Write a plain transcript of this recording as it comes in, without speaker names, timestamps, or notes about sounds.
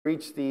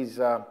reach these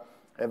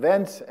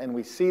events and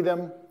we see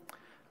them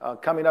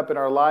coming up in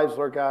our lives,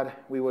 Lord God,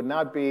 we would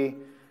not be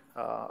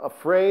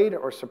afraid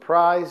or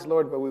surprised,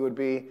 Lord, but we would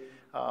be,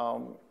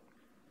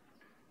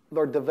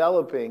 Lord,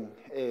 developing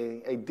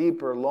a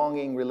deeper,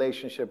 longing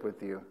relationship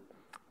with you.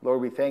 Lord,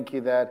 we thank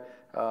you that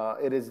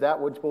it is that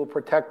which will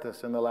protect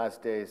us in the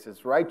last days.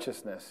 It's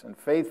righteousness and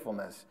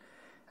faithfulness.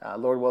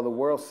 Lord, while the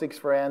world seeks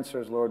for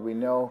answers, Lord, we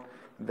know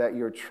that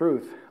your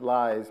truth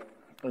lies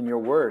in your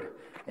word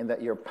and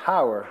that your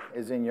power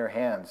is in your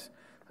hands.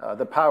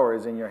 The power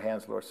is in your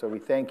hands, Lord. So we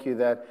thank you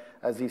that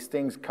as these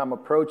things come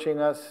approaching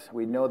us,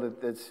 we know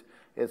that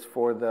it's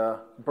for the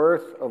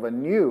birth of a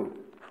new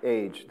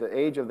age, the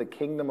age of the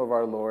kingdom of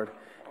our Lord.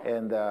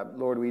 And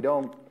Lord, we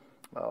don't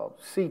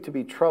seek to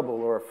be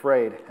troubled or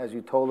afraid, as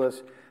you told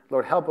us.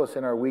 Lord, help us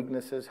in our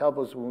weaknesses. Help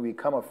us when we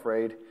become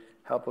afraid.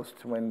 Help us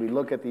when we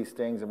look at these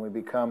things and we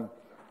become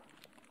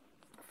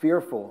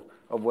fearful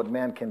of what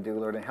man can do,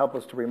 Lord. And help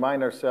us to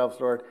remind ourselves,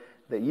 Lord,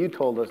 that you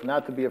told us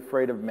not to be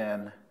afraid of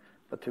men,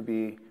 but to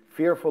be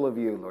fearful of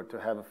you, Lord,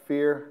 to have a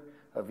fear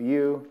of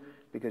you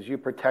because you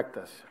protect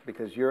us,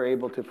 because you're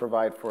able to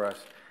provide for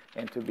us,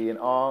 and to be in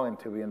awe and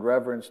to be in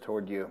reverence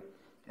toward you.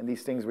 And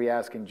these things we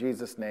ask in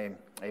Jesus' name,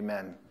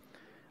 amen.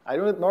 I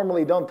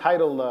normally don't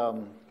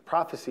title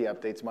prophecy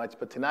updates much,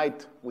 but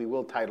tonight we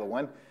will title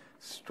one,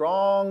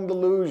 Strong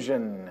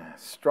Delusion.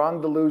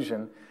 Strong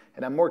Delusion.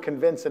 And I'm more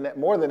convinced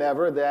more than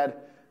ever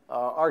that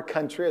our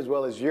country, as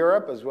well as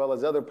Europe, as well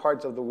as other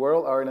parts of the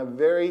world, are in a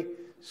very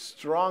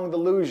strong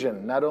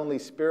delusion, not only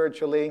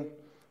spiritually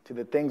to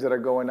the things that are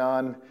going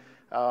on,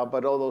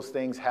 but all those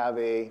things have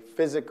a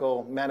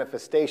physical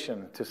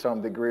manifestation to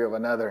some degree or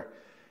another.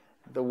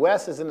 The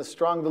West is in a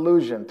strong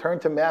delusion. Turn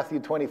to Matthew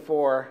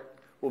 24.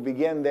 We'll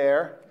begin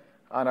there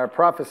on our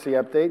prophecy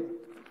update.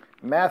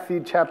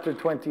 Matthew chapter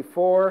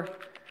 24.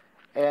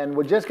 And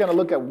we're just going to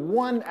look at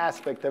one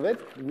aspect of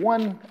it,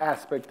 one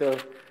aspect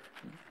of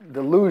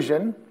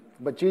delusion.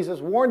 But Jesus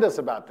warned us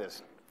about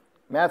this.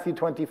 Matthew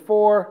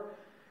 24,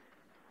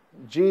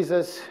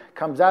 Jesus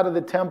comes out of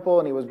the temple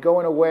and he was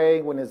going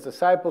away when his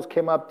disciples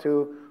came up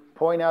to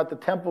point out the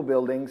temple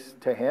buildings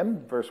to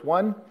him, verse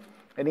 1.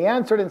 And he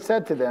answered and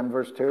said to them,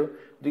 verse 2,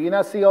 do you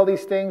not see all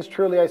these things?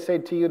 Truly I say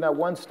to you, not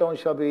one stone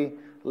shall be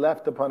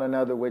left upon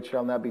another which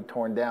shall not be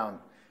torn down.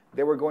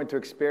 They were going to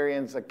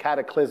experience a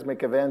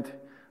cataclysmic event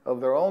of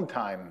their own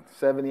time.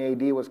 70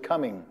 AD was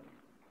coming.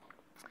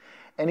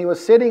 And he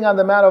was sitting on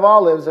the Mount of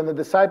Olives, and the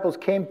disciples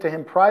came to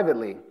him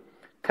privately.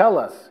 Tell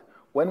us,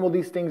 when will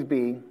these things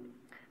be?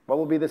 What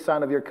will be the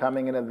sign of your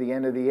coming and of the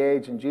end of the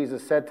age? And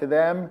Jesus said to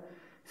them,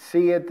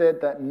 see it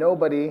that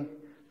nobody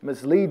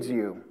misleads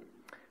you.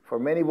 For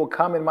many will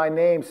come in my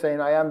name, saying,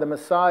 I am the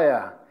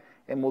Messiah,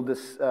 and will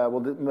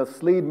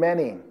mislead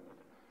many.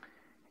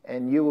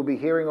 And you will be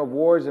hearing of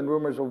wars and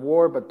rumors of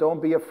war, but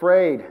don't be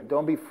afraid.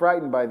 Don't be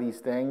frightened by these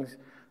things,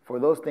 for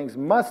those things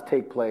must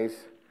take place,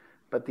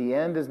 but the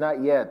end is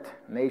not yet.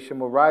 Nation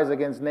will rise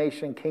against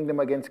nation, kingdom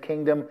against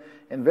kingdom.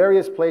 In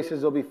various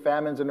places there will be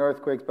famines and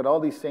earthquakes, but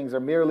all these things are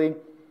merely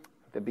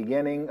the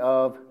beginning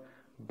of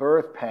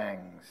birth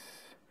pangs.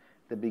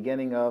 The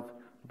beginning of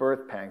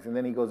birth pangs. And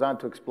then he goes on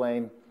to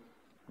explain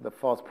the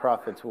false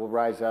prophets will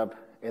rise up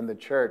in the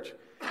church.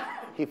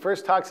 He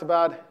first talks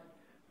about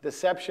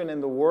deception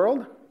in the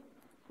world,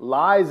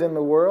 lies in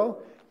the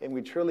world, and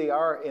we truly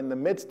are in the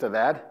midst of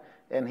that.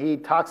 And he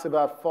talks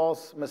about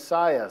false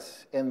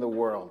messiahs in the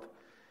world.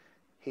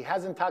 He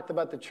hasn't talked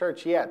about the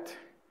church yet.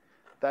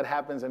 That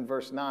happens in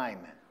verse 9.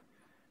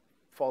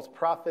 False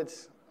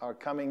prophets are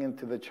coming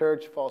into the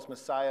church. False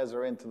messiahs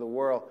are into the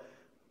world.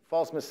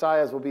 False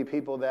messiahs will be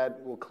people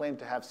that will claim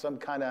to have some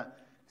kind of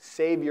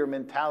savior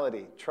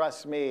mentality.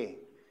 Trust me.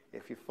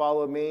 If you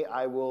follow me,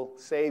 I will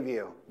save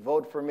you.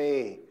 Vote for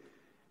me.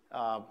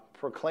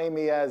 Proclaim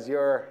me as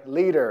your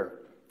leader,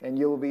 and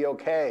you will be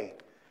okay.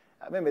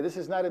 Remember, this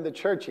is not in the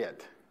church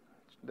yet.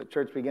 The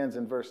church begins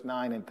in verse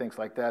 9 and things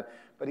like that.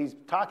 But he's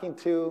talking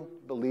to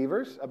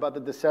believers about the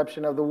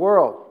deception of the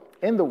world,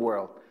 in the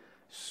world.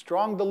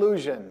 Strong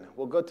delusion.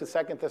 We'll go to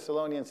 2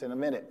 Thessalonians in a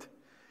minute.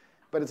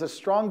 But it's a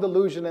strong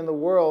delusion in the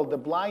world. The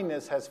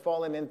blindness has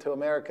fallen into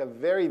America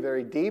very,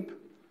 very deep.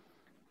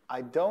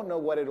 I don't know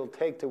what it'll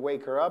take to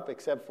wake her up,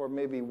 except for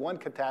maybe one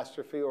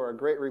catastrophe or a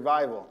great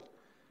revival.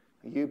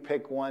 You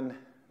pick one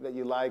that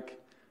you like.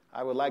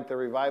 I would like the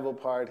revival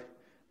part,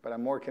 but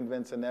I'm more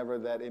convinced than ever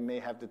that it may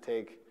have to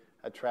take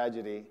a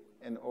tragedy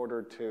in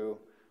order to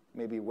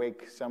maybe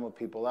wake some of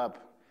people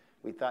up.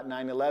 We thought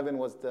 9/11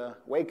 was the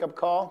wake-up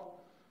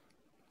call.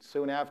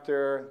 Soon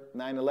after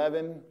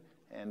 9/11,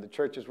 and the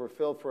churches were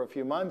filled for a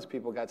few months,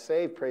 people got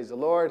saved, praise the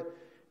Lord,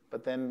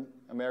 but then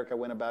America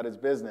went about its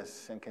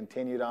business and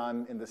continued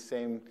on in the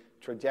same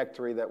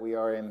trajectory that we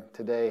are in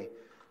today.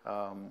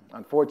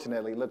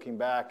 Unfortunately, looking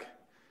back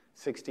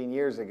 16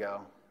 years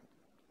ago,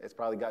 it's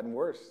probably gotten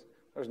worse.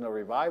 There's no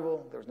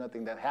revival. There's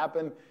nothing that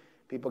happened.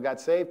 People got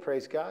saved,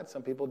 praise God.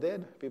 Some people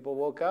did. People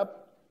woke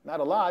up. Not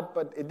a lot,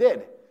 but it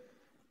did.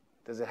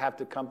 Does it have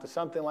to come to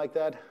something like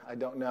that? I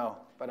don't know.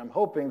 But I'm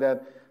hoping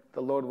that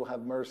the Lord will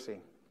have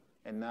mercy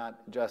and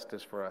not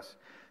justice for us.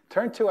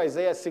 Turn to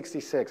Isaiah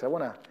 66. I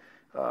want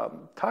to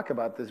talk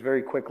about this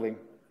very quickly.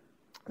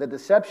 The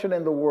deception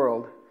in the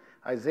world,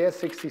 Isaiah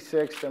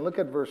 66, and look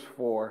at verse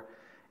 4.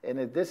 And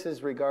this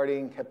is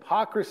regarding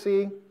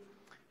hypocrisy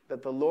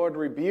that the Lord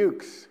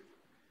rebukes.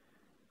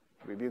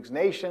 Rebukes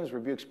nations,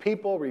 rebukes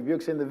people,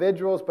 rebukes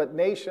individuals, but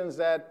nations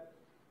that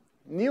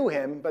knew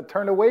him but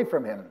turned away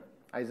from him.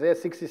 Isaiah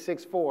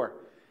 66:4.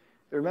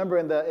 Remember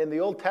in the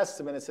Old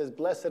Testament it says,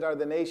 "Blessed are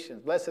the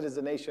nations. Blessed is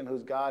the nation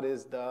whose God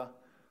is the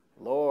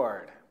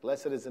Lord."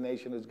 Blessed is the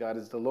nation whose God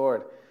is the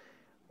Lord.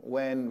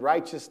 When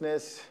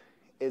righteousness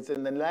is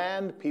in the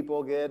land,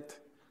 people get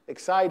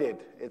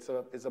excited. It's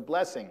a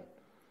blessing.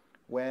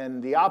 When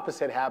the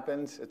opposite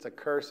happens, it's a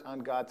curse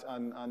on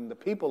on the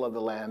people of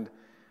the land.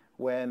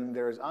 When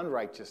there is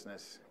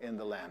unrighteousness in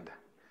the land,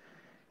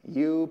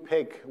 you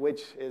pick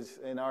which is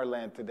in our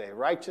land today,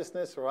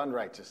 righteousness or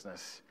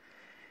unrighteousness.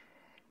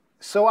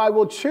 So I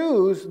will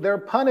choose their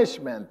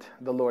punishment,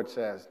 the Lord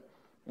says,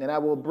 and I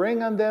will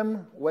bring on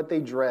them what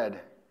they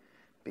dread.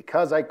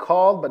 Because I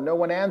called, but no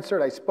one answered.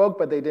 I spoke,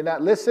 but they did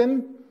not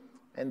listen.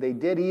 And they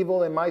did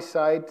evil in my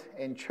sight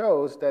and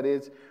chose, that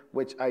is,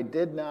 which I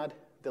did not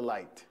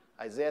delight.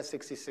 Isaiah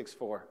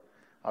 66:4.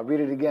 I'll read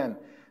it again.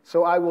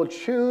 So I will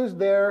choose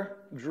their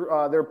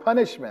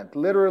punishment,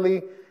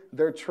 literally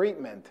their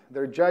treatment,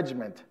 their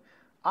judgment.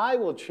 I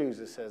will choose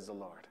it, says the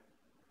Lord.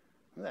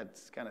 And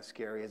that's kind of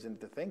scary, isn't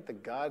it, to think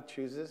that God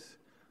chooses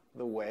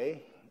the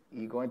way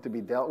you're going to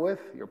be dealt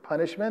with, your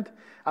punishment.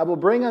 I will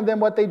bring on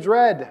them what they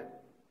dread.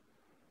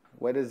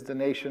 What is the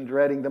nation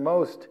dreading the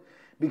most?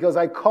 Because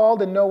I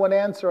called and no one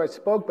answered. I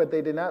spoke, but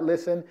they did not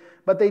listen.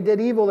 But they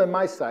did evil in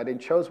my sight and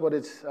chose what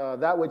is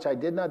that which I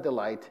did not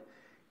delight.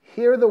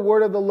 Hear the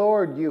word of the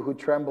Lord, you who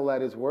tremble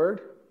at his word.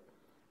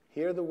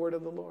 Hear the word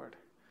of the Lord.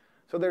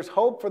 So there's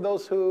hope for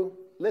those who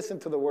listen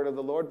to the word of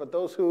the Lord, but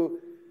those who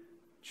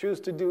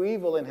choose to do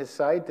evil in his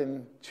sight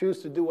and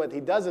choose to do what he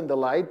doesn't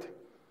delight,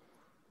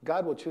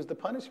 God will choose the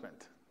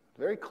punishment.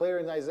 Very clear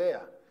in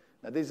Isaiah.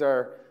 Now these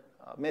are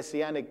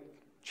messianic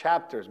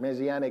chapters,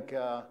 messianic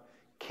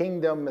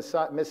kingdom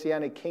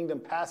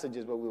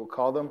passages, what we will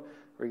call them,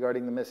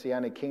 regarding the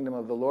messianic kingdom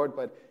of the Lord,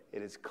 but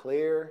it is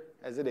clear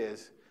as it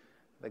is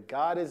that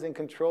God is in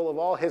control of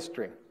all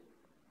history.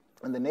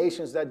 And the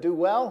nations that do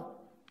well,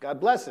 God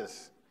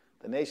blesses.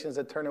 The nations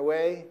that turn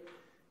away,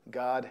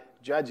 God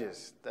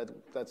judges.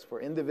 That's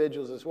for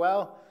individuals as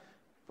well,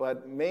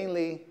 but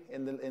mainly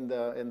in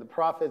the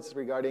prophets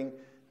regarding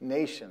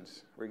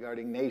nations.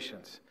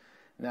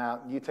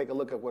 Now, you take a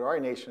look at where our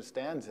nation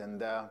stands,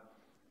 and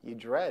you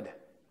dread.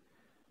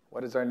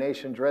 What does our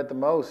nation dread the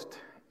most?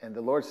 And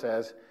the Lord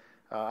says,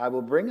 I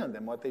will bring on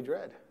them what they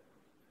dread.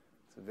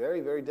 It's a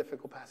very, very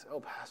difficult passage.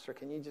 Oh, Pastor,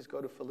 can you just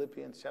go to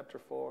Philippians chapter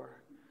 4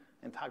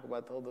 and talk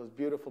about all those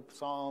beautiful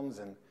Psalms?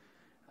 And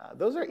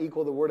those are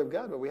equal to the Word of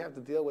God, but we have to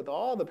deal with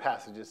all the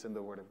passages in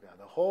the Word of God.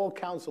 The whole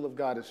counsel of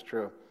God is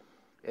true.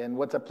 And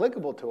what's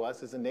applicable to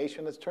us is a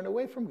nation that's turned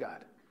away from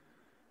God.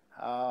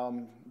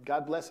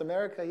 God bless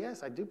America.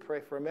 Yes, I do pray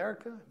for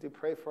America. I do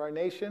pray for our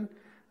nation.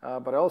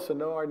 But I also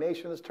know our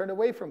nation has turned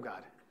away from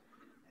God.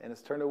 And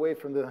it's turned away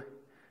from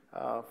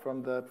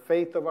the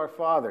faith of our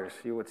fathers,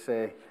 you would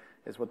say,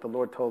 is what the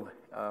Lord told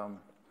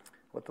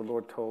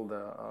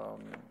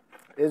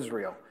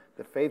Israel,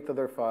 the faith of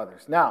their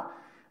fathers. Now,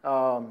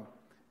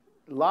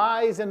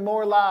 lies and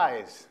more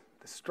lies.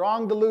 The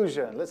strong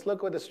delusion. Let's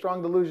look what the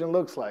strong delusion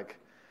looks like.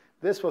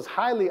 This was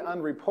highly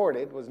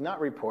unreported, was not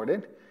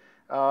reported,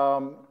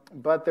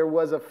 but there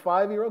was a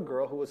 5-year-old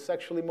girl who was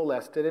sexually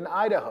molested in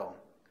Idaho.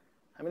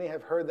 How many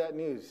have heard that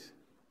news?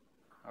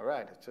 All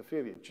right, it's a few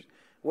of you.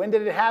 When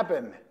did it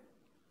happen?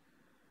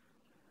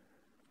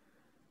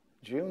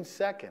 June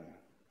 2nd.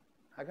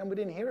 How come we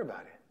didn't hear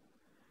about it?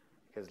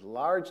 Because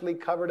largely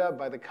covered up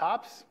by the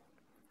cops,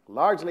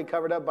 largely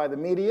covered up by the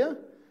media.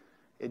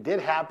 It did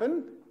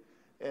happen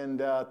in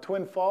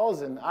Twin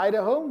Falls in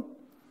Idaho.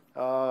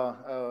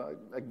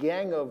 A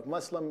gang of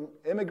Muslim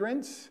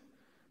immigrants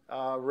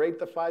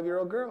raped a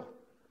 5-year-old girl.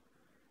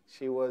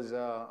 She was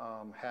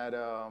had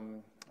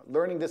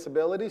learning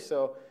disability,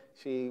 so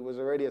she was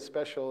already in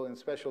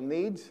special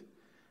needs.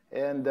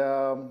 And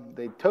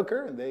they took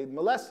her and they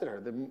molested her,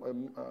 they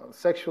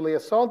sexually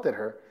assaulted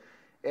her.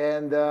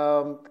 And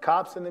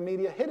cops and the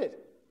media hid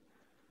it.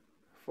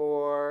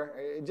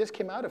 It just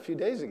came out a few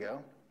days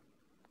ago,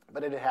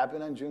 but it had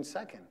happened on June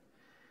 2nd.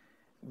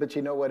 But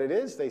you know what it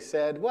is? They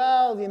said,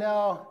 well,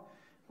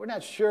 we're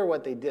not sure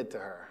what they did to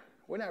her.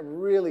 We're not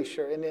really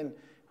sure. And then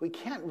we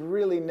can't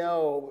really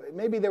know.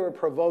 Maybe they were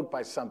provoked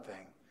by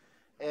something.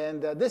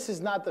 And this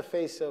is not the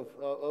face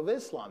of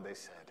Islam, they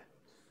said.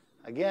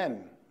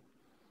 Again,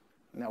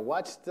 now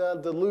watch the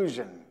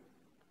delusion.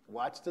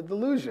 Watch the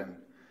delusion.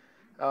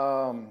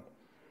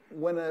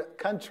 When a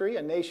country,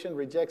 a nation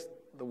rejects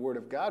the word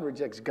of God,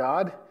 rejects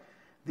God,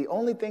 the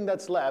only thing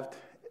that's left,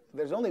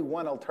 there's only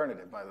one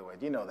alternative, by the way.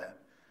 Do you know that?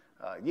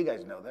 You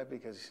guys know that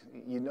because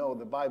you know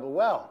the Bible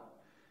well.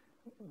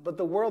 But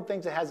the world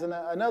thinks it has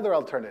another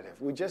alternative.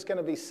 We're just going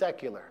to be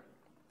secular.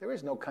 There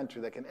is no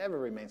country that can ever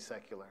remain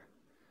secular.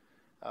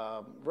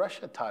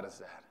 Russia taught us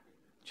that.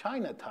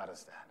 China taught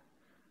us that.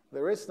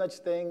 There is no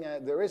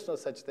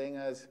such thing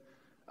as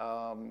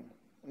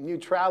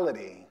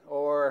neutrality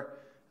or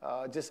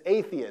just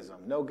atheism.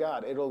 No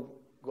God. It'll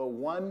go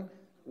one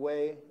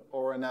way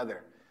or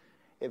another.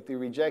 If you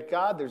reject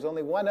God, there's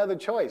only one other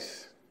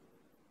choice.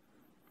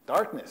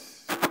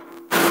 Darkness,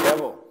 the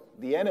devil,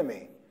 the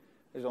enemy.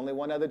 There's only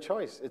one other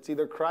choice. It's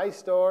either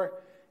Christ or,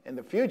 in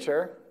the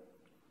future,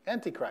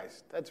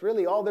 Antichrist. That's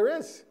really all there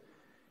is.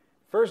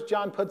 1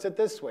 John puts it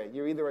this way.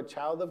 You're either a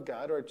child of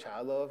God or a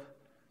child of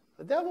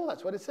the devil.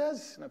 That's what it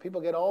says. People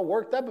get all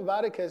worked up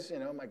about it because,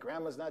 my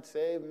grandma's not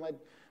saved, my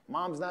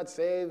mom's not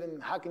saved,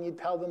 and how can you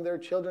tell them they're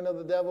children of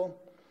the devil?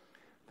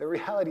 The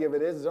reality of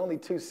it is there's only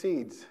two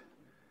seeds.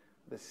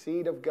 The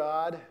seed of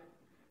God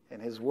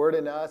and his word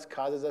in us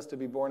causes us to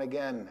be born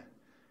again.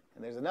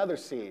 And there's another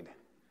seed,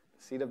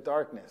 the seed of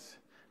darkness.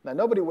 Now,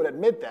 nobody would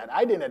admit that.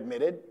 I didn't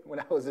admit it when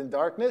I was in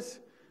darkness.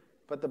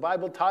 But the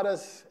Bible taught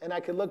us, and I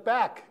can look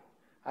back.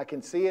 I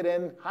can see it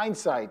in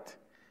hindsight.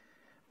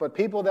 But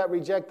people that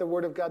reject the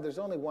word of God, there's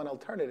only one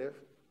alternative.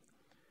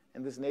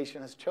 And this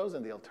nation has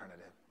chosen the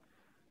alternative.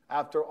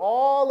 After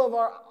all of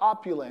our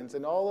opulence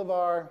and all of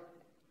our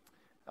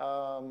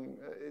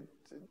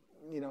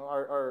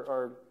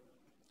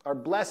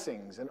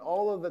blessings and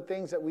all of the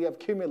things that we have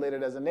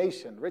accumulated as a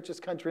nation,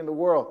 richest country in the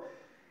world,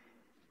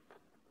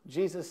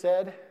 Jesus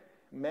said,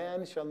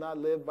 man shall not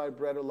live by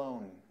bread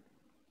alone.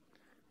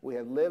 We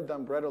have lived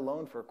on bread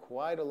alone for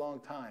quite a long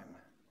time.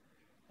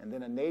 And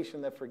then a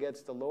nation that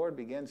forgets the Lord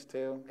begins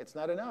to, it's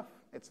not enough.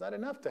 It's not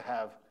enough to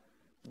have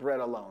bread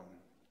alone.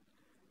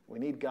 We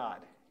need God.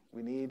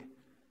 We need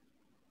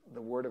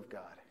the Word of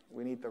God.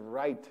 We need the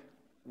right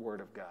Word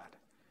of God.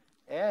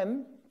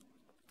 And,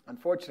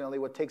 unfortunately,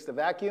 what takes the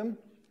vacuum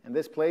in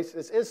this place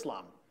is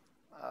Islam.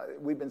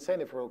 We've been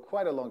saying it for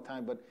quite a long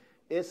time, but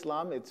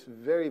Islam, it's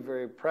very,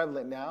 very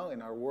prevalent now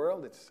in our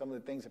world. It's some of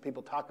the things that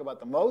people talk about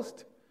the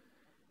most.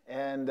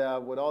 And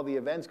with all the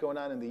events going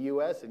on in the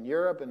U.S. and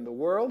Europe and the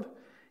world,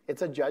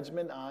 it's a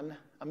judgment on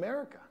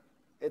America.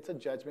 It's a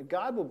judgment.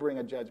 God will bring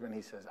a judgment,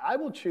 he says. I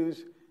will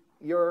choose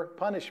your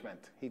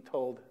punishment, he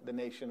told the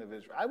nation of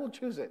Israel. I will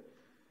choose it.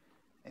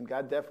 And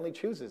God definitely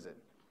chooses it.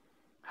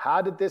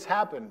 How did this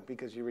happen?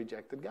 Because you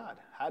rejected God.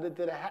 How did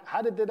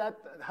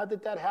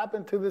that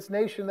happen to this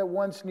nation that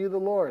once knew the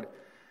Lord?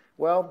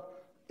 Well,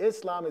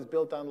 Islam is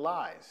built on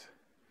lies.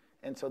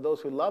 And so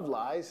those who love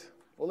lies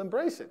will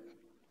embrace it.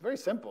 Very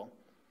simple.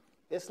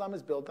 Islam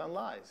is built on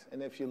lies.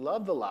 And if you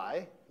love the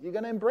lie, you're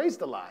going to embrace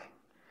the lie.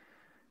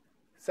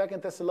 2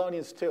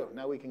 Thessalonians 2.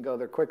 Now we can go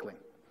there quickly.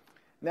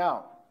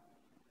 Now,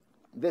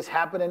 this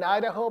happened in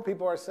Idaho.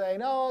 People are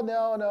saying, oh,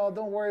 no,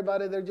 don't worry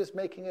about it. They're just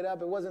making it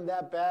up. It wasn't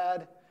that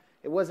bad.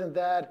 It wasn't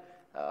that,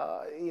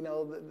 the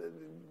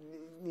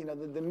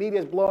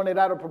media's blowing it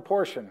out of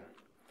proportion.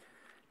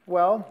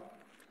 Well,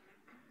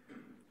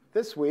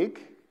 this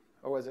week,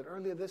 or was it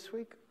earlier this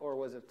week? Or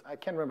was it, I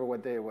can't remember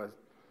what day it was.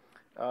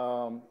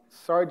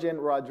 Sergeant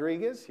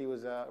Rodriguez, he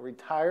was a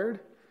retired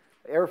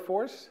Air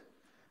Force,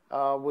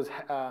 I was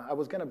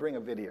going to bring a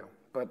video,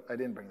 but I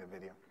didn't bring the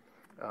video,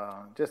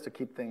 just to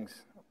keep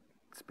things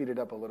speeded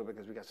up a little bit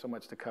because we got so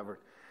much to cover.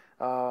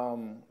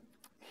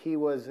 He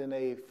was in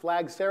a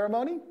flag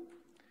ceremony,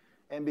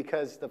 and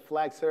because the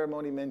flag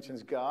ceremony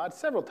mentions God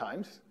several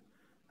times.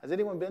 Has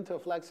anyone been to a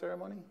flag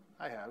ceremony?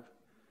 I have.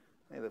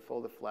 They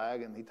fold the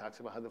flag, and he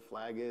talks about how the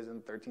flag is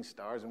and 13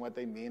 stars and what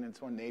they mean, and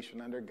it's one nation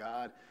under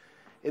God,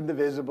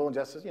 indivisible, and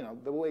justice,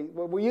 the way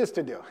what we used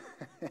to do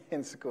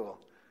in school.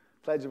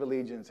 Pledge of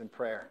Allegiance and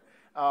prayer.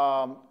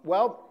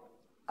 Well,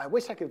 I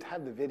wish I could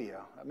have the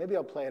video. Maybe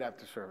I'll play it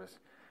after service.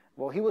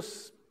 Well, he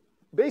was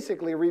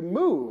basically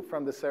removed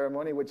from the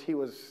ceremony, which he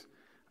was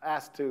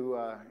asked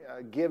to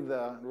give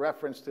the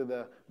reference to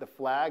the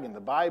flag and the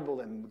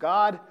Bible and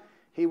God.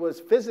 He was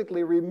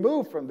physically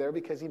removed from there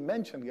because he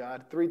mentioned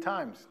God 3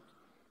 times.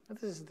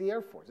 This is the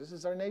Air Force. This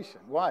is our nation.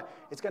 Why?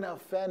 It's going to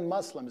offend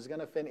Muslims. It's going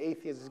to offend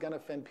atheists. It's going to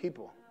offend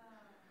people.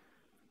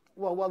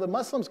 Well, the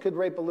Muslims could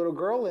rape a little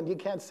girl, and you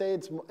can't say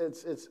it's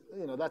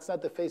that's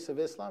not the face of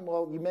Islam.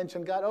 Well, you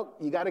mentioned God. Oh,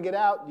 you got to get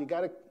out. You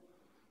got to.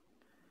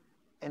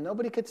 And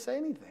nobody could say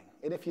anything.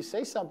 And if you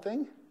say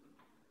something,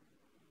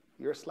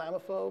 you're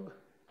Islamophobe.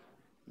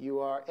 You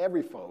are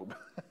everyphobe.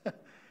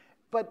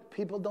 But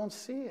people don't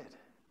see it.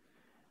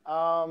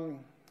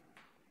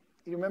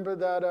 You remember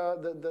that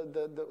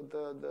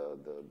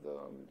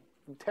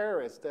the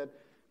terrorists that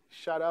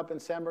shot up in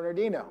San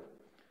Bernardino?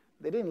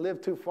 They didn't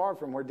live too far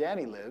from where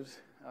Danny lives,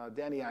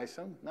 Danny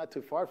Isom, not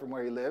too far from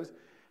where he lives,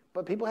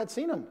 but people had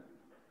seen him.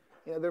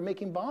 They're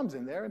making bombs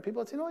in there, and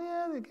people had seen, oh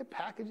yeah, they get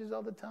packages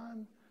all the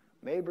time.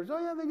 Neighbors, oh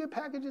yeah, they get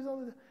packages all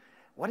the time.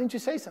 Why didn't you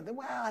say something?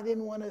 Well, I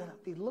didn't want to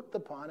be looked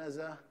upon as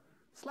a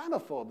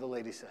Islamophobe, the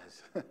lady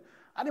says.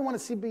 I didn't want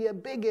to be a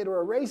bigot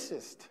or a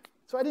racist,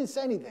 so I didn't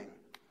say anything.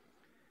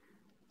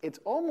 It's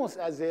almost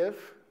as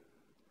if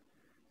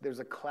there's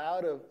a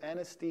cloud of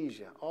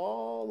anesthesia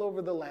all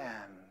over the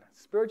land,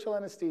 spiritual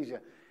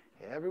anesthesia.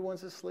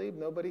 Everyone's asleep.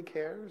 Nobody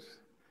cares.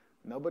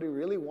 Nobody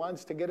really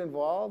wants to get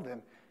involved.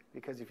 And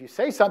because if you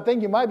say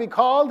something, you might be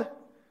called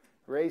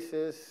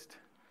racist,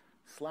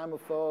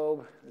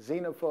 Islamophobe,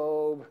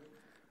 xenophobe,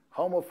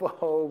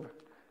 homophobe.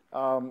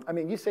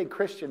 You say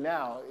Christian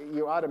now,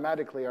 you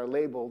automatically are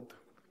labeled.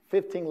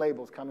 15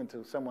 labels come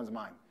into someone's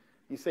mind.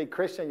 You say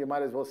Christian, you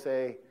might as well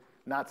say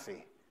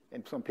Nazi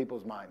in some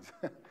people's minds.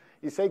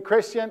 You say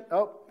Christian,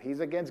 oh,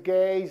 he's against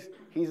gays,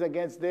 he's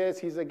against this,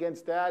 he's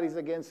against that, he's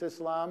against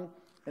Islam.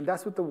 And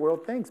that's what the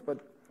world thinks. But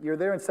you're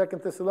there in 2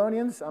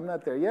 Thessalonians. I'm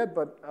not there yet,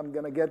 but I'm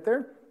going to get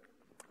there.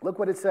 Look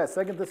what it says,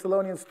 2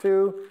 Thessalonians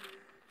 2,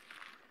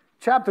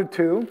 chapter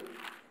 2.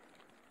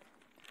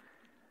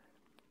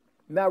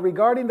 Now,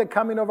 regarding the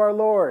coming of our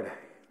Lord,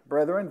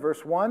 brethren,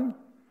 verse 1,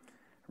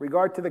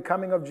 regard to the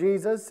coming of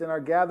Jesus and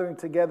our gathering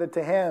together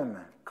to him.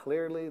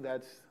 Clearly,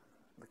 that's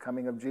the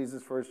coming of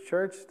Jesus for his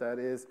church. That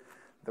is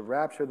the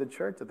rapture of the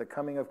church, at the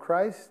coming of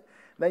Christ.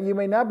 Then you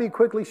may not be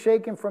quickly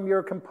shaken from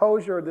your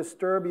composure or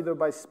disturbed either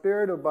by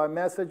spirit or by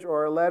message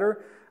or a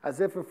letter,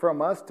 as if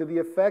from us, to the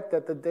effect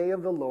that the day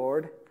of the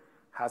Lord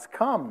has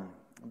come.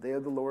 The day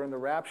of the Lord and the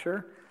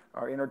rapture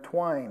are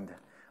intertwined.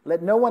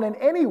 Let no one in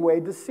any way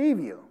deceive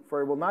you,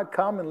 for it will not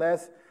come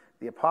unless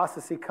the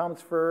apostasy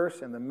comes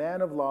first and the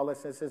man of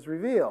lawlessness is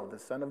revealed, the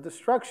son of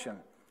destruction.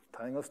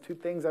 Telling us two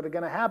things that are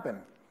going to happen.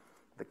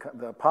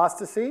 The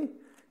apostasy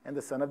and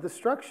the son of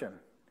destruction.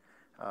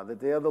 The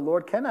day of the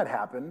Lord cannot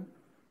happen.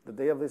 The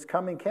day of his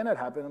coming cannot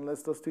happen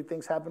unless those two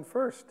things happen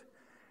first.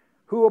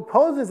 Who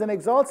opposes and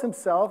exalts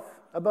himself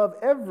above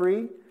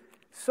every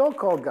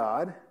so-called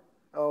God,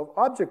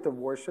 object of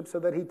worship, so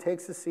that he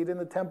takes his seat in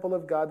the temple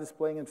of God,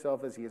 displaying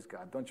himself as he is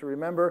God. Don't you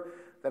remember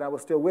that I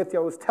was still with you?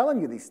 I was telling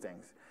you these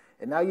things.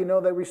 And now you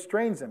know that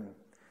restrains him,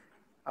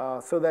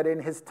 so that in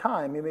his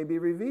time he may be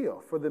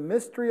revealed. For the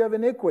mystery of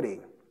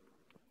iniquity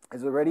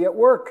is already at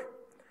work.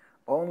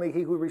 Only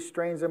he who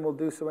restrains him will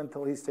do so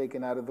until he's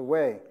taken out of the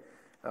way.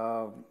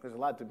 There's a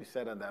lot to be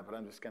said on that, but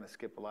I'm just going to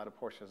skip a lot of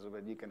portions of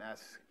it. You can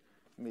ask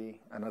me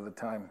another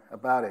time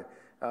about it.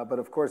 But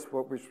of course,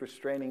 what was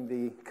restraining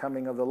the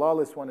coming of the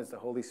lawless one is the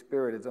Holy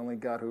Spirit. It's only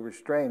God who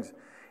restrains.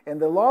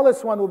 And the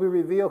lawless one will be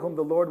revealed, whom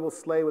the Lord will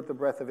slay with the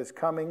breath of his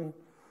coming,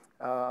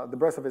 the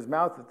breath of his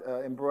mouth,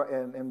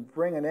 and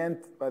bring an end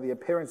by the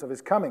appearance of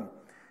his coming.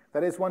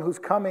 That is one who's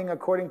coming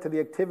according to the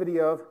activity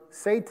of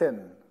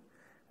Satan,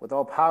 with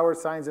all power,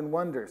 signs, and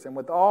wonders, and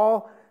with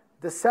all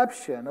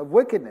deception of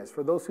wickedness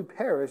for those who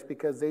perish,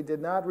 because they did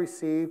not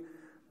receive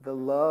the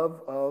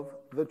love of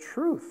the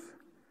truth,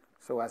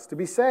 so as to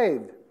be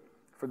saved.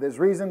 For this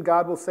reason,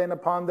 God will send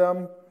upon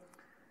them.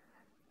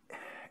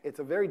 It's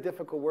a very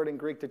difficult word in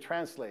Greek to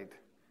translate.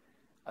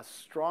 A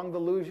strong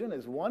delusion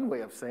is one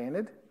way of saying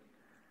it.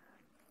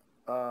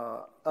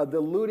 A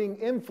deluding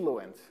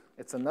influence,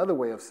 it's another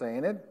way of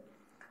saying it,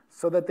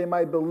 so that they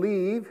might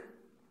believe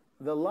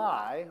the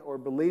lie or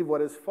believe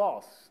what is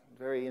false.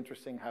 Very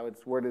interesting how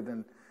it's worded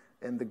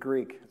in the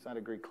Greek. It's not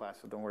a Greek class,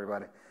 so don't worry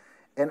about it.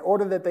 In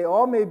order that they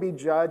all may be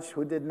judged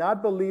who did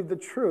not believe the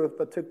truth,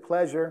 but took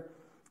pleasure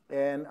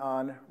in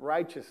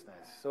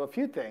unrighteousness. So a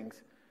few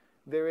things.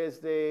 There is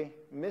the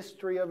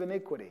mystery of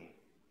iniquity.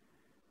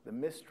 The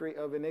mystery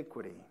of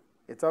iniquity.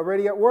 It's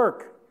already at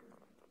work.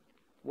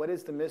 What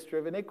is the mystery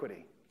of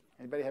iniquity?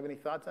 Anybody have any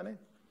thoughts on it?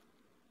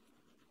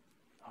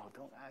 Oh,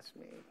 don't ask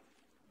me.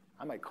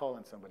 I might call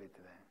on somebody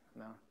today.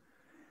 No.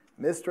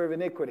 Mystery of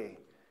iniquity.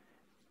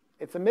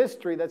 It's a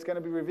mystery that's going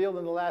to be revealed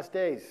in the last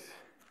days.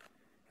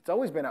 It's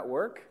always been at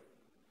work.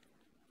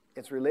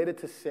 It's related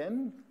to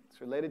sin. It's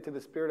related to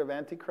the spirit of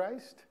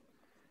Antichrist.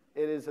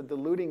 It is a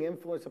deluding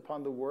influence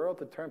upon the world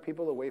to turn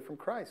people away from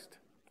Christ.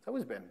 It's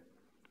always been.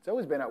 It's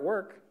always been at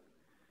work.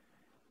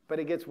 But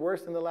it gets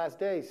worse in the last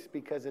days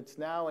because it's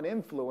now an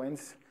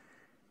influence.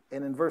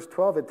 And in verse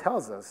 12 it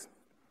tells us,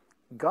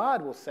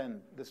 God will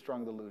send the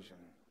strong delusion.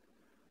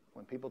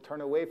 When people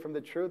turn away from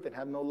the truth and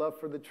have no love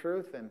for the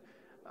truth and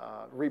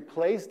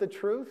replace the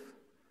truth,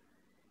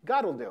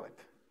 God will do it.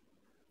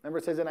 Remember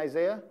it says in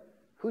Isaiah,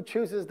 who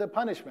chooses the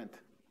punishment?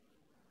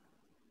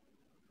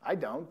 I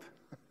don't.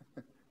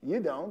 You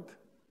don't.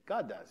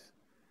 God does.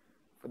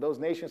 For those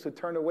nations who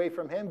turn away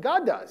from him,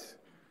 God does.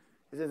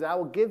 He says, I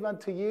will give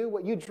unto you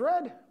what you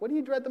dread. What do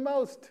you dread the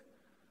most?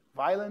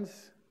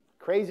 Violence,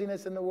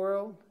 craziness in the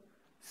world,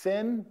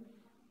 sin,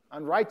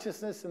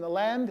 unrighteousness in the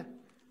land.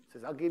 He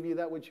says, I'll give you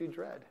that which you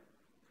dread.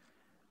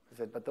 He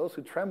said, but those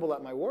who tremble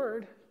at my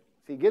word,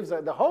 see, he gives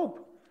the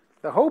hope.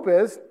 The hope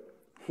is,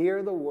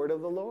 hear the word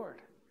of the Lord.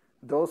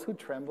 Those who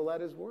tremble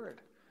at his word.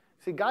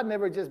 See, God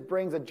never just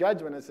brings a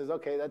judgment and says,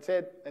 okay, that's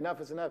it,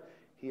 enough is enough.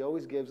 He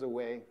always gives a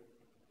way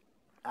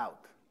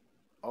out.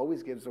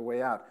 Always gives a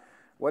way out.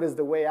 What is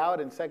the way out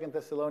in 2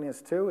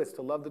 Thessalonians 2? It's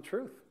to love the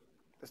truth.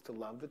 It's to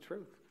love the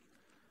truth.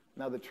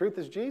 Now, the truth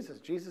is Jesus.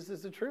 Jesus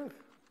is the truth.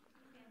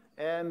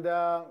 And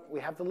we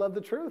have to love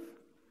the truth.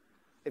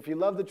 If you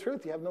love the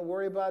truth, you have no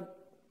worry about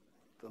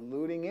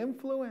deluding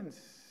influence,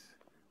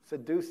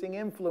 seducing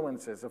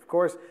influences. Of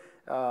course,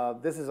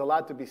 this is a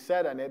lot to be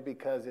said on it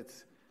because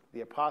it's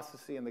the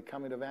apostasy and the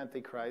coming of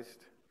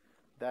Antichrist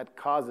that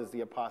causes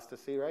the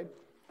apostasy, right?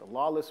 The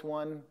lawless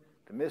one,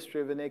 the mystery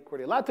of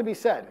iniquity. A lot to be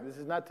said. This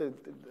is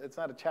it's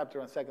not a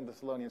chapter on 2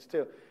 Thessalonians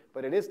 2,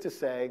 but it is to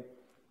say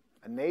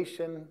a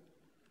nation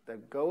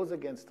that goes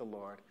against the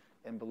Lord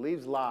and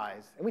believes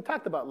lies, and we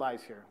talked about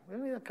lies here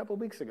maybe a couple of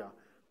weeks ago,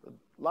 the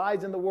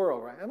lies in the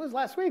world, right? It was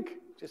last week.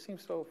 It just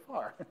seems so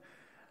far.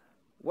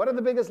 What are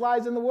the biggest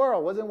lies in the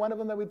world? Wasn't one of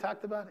them that we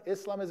talked about?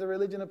 Islam is a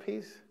religion of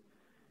peace.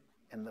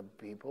 And the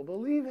people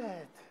believe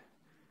it.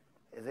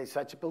 They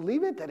such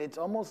believe it that it's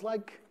almost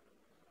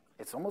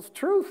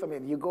truth. I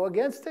mean, you go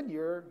against it,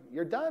 you're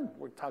done.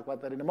 We'll talk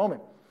about that in a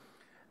moment.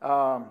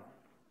 Now,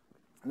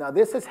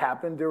 this has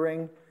happened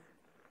during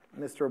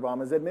Mr.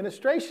 Obama's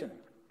administration.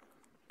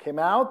 Came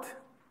out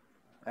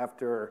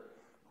after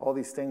all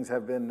these things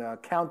have been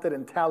counted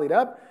and tallied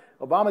up.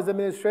 Obama's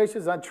administration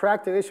is on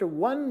track to issue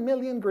 1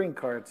 million green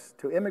cards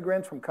to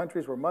immigrants from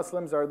countries where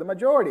Muslims are the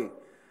majority.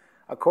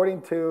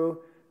 According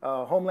to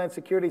Homeland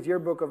Security's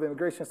Yearbook of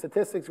Immigration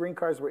Statistics, green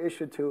cards were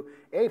issued to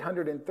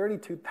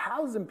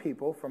 832,000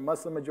 people from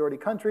Muslim-majority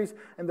countries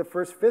in the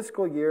first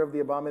fiscal year of the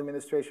Obama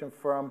administration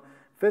from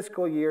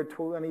fiscal year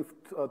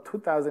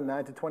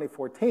 2009 to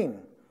 2014.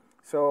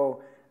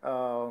 So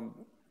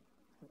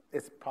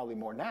it's probably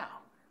more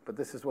now, but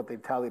this is what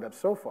they've tallied up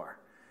so far.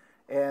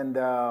 And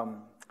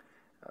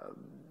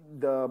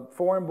the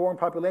foreign-born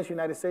population in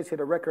the United States hit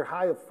a record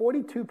high of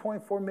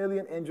 42.4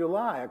 million in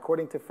July.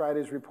 According to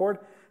Friday's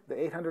report, the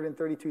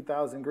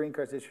 832,000 green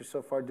cards issued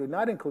so far do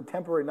not include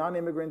temporary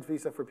non-immigrant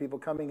visa for people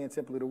coming in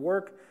simply to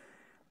work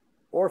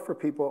or for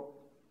people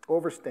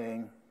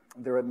overstaying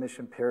their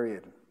admission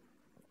period.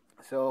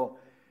 So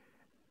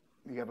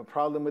you have a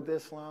problem with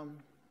Islam,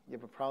 you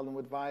have a problem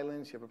with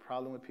violence, you have a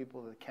problem with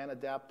people that can't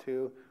adapt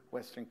to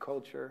Western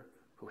culture,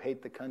 who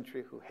hate the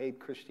country, who hate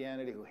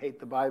Christianity, who hate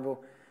the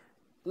Bible.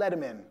 Let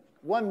them in.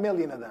 1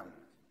 million of them.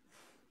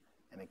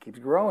 And it keeps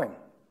growing.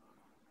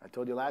 I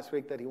told you last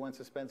week that he wants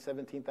to spend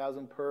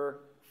 $17,000 per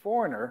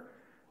foreigner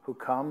who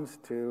comes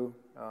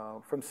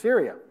from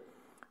Syria.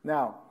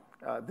 Now,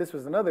 this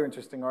was another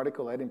interesting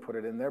article. I didn't put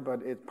it in there,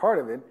 but it's part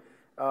of it.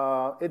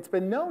 It's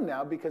been known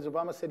now because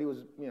Obama said he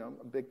was,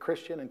 a big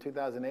Christian in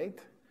 2008.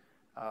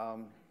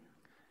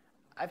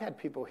 I've had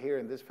people here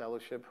in this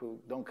fellowship who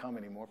don't come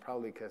anymore,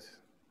 probably because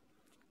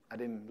I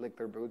didn't lick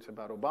their boots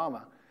about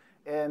Obama.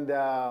 And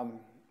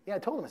I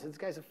told him, I said, this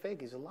guy's a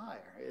fake. He's a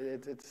liar.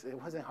 It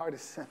wasn't hard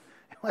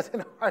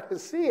to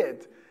see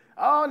it.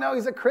 Oh, no,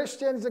 he's a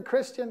Christian. He's a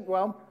Christian.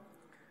 Well,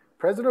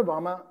 President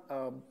Obama,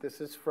 this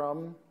is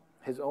from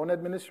his own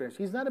administration.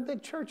 He's not a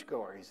big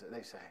churchgoer,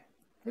 they say.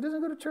 He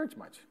doesn't go to church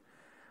much.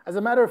 As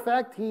a matter of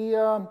fact, he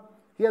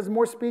has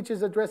more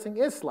speeches addressing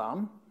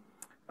Islam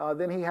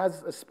than he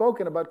has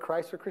spoken about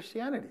Christ or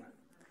Christianity.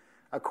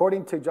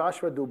 According to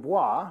Joshua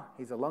Dubois,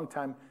 he's a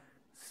longtime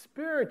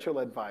spiritual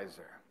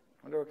advisor.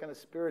 I wonder what kind of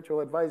spiritual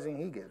advising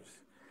he gives.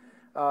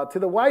 To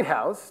the White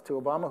House, to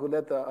Obama, who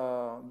led the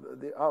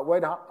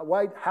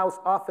White House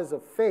Office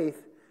of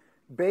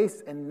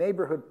Faith-Based and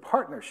Neighborhood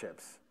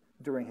Partnerships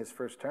during his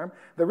first term.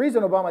 The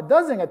reason Obama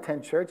doesn't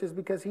attend church is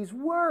because he's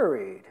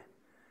worried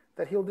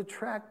that he'll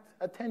detract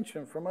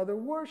attention from other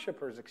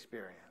worshipers'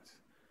 experience.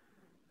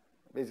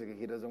 Basically,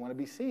 he doesn't want to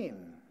be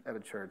seen at a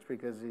church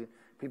because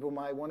people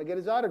might want to get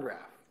his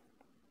autograph.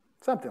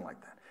 Something like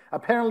that.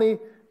 Apparently,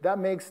 that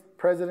makes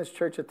president's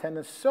church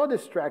attendance so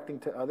distracting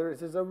to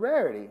others is a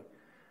rarity.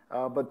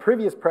 But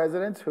previous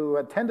presidents who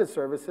attended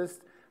services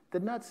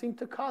did not seem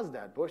to cause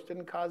that. Bush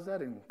didn't cause that,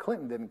 and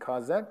Clinton didn't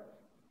cause that.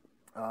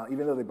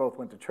 Even though they both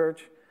went to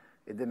church,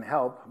 it didn't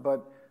help.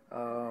 But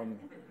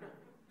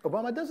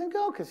Obama doesn't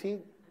go because he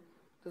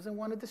doesn't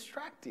want to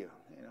distract you.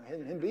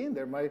 Him being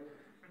there,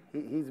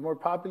 he's more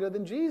popular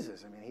than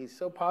Jesus. I mean, he's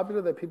so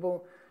popular that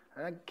people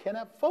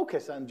cannot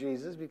focus on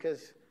Jesus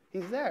because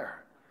he's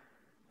there.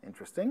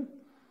 Interesting.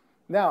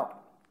 Now,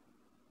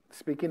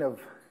 speaking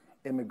of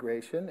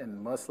immigration and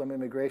Muslim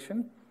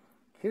immigration,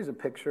 here's a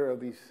picture of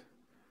these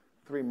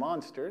three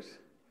monsters.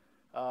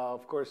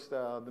 Of course,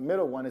 the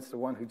middle one is the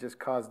one who just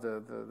caused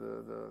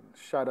the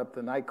shot up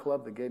the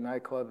nightclub, the gay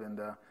nightclub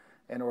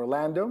in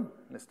Orlando,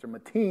 Mr.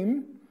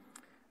 Mateen.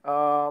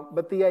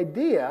 But the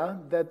idea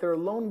that they're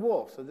lone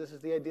wolves, so this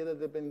is the idea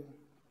that they've been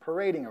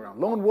parading around.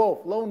 Lone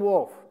wolf, lone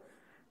wolf.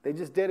 They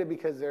just did it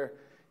because they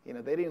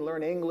didn't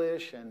learn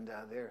English and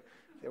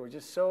they were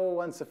just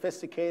so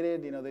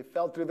unsophisticated. They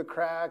fell through the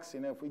cracks.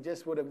 If we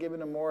just would have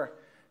given them more,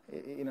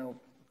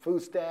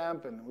 food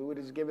stamp and we would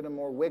have just given them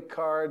more WIC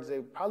cards, they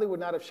probably would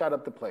not have shot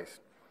up the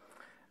place.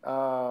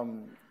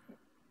 And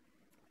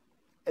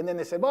then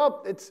they said,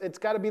 well, it's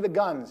got to be the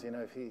guns.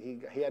 If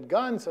he had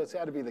guns, so it's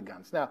got to be the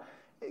guns. Now,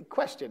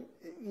 question,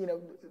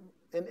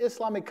 in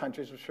Islamic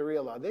countries with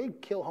Sharia law, they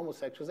kill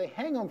homosexuals. They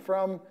hang them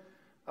from,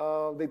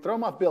 they throw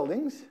them off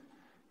buildings,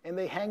 and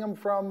they hang them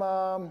from,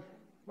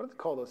 what do they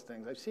call those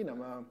things? I've seen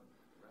them.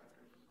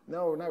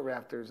 No, not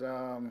rafters.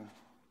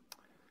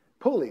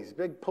 Pulleys,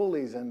 big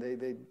pulleys, and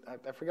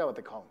I forgot what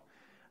they call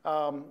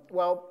them.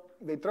 Well,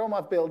 they throw them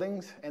off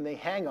buildings, and they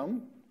hang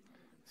them.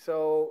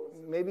 So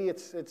maybe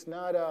it's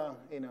not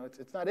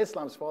it's not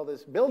Islam's fault.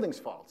 It's building's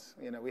fault.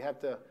 We have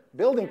to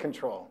building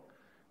control,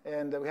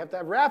 and we have to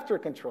have rafter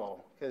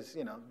control because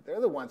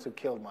they're the ones who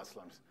killed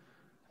Muslims.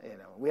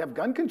 We have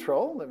gun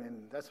control. I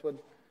mean that's what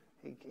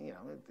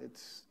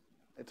it's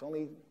It's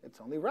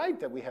only right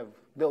that we have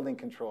building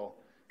control,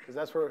 because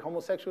that's where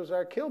homosexuals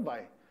are killed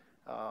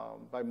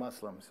by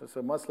Muslims.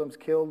 So Muslims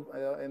killed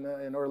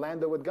in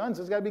Orlando with guns.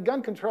 There's got to be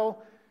gun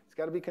control. It's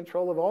got to be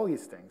control of all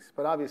these things.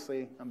 But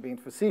obviously, I'm being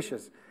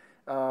facetious.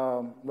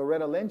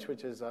 Loretta Lynch,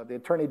 which is the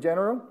Attorney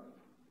General,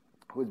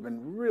 who's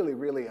been really,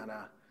 really on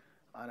a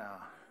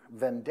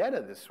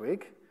vendetta this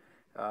week.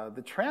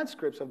 The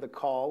transcripts of the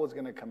call was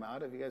going to come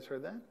out. Have you guys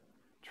heard that?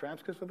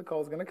 Transcripts of the call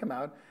was going to come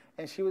out,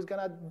 and she was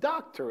going to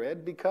doctor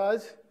it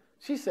because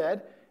she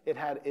said it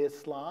had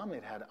Islam,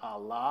 it had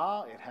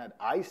Allah, it had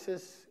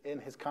ISIS in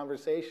his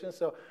conversation.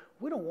 So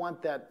we don't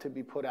want that to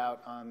be put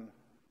out on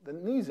the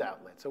news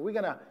outlet. So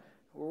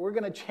we're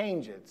gonna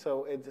change it.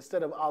 So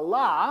instead of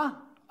Allah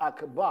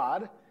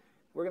Akbar,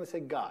 we're going to say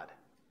God.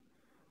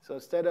 So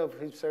instead of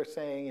he starts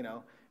saying,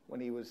 when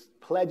he was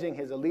pledging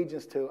his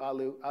allegiance to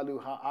Allahu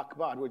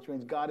Akbar, which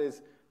means God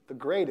is the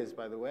greatest,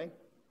 by the way.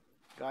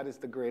 God is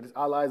the greatest.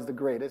 Allah is the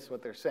greatest,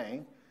 what they're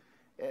saying.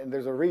 And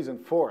there's a reason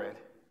for it.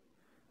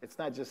 It's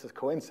not just a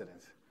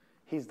coincidence.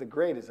 He's the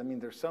greatest. I mean,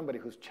 there's somebody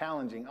who's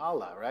challenging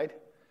Allah, right?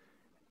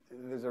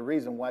 There's a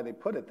reason why they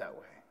put it that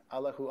way.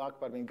 Allahu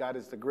Akbar, I mean,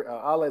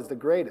 Allah is the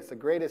greatest. The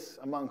greatest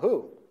among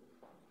who?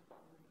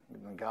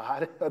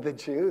 God, the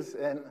Jews,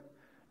 and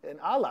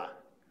Allah.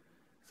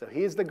 So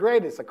he is the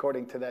greatest,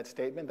 according to that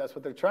statement. That's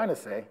what they're trying to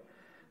say.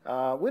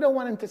 We don't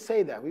want him to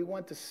say that. We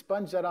want to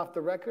sponge that off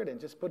the record and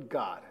just put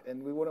God.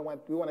 And we want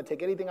to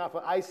take anything off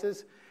of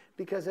ISIS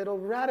because it'll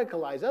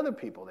radicalize other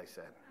people, they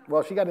said.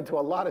 Well, she got into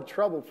a lot of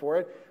trouble for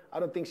it. I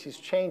don't think she's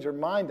changed her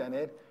mind on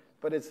it,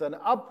 but it's an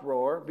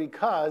uproar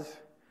because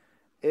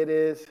it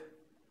is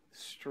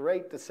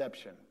straight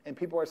deception. And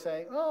people are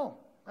saying, oh,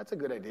 that's a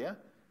good idea.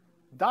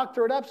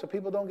 Doctor it up so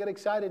people don't get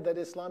excited that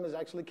Islam is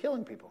actually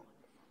killing people.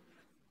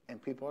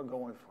 And people are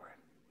going for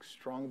it.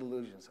 Strong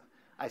delusions.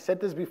 I said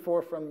this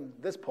before from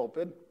this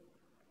pulpit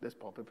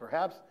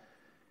perhaps.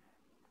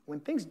 When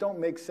things don't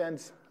make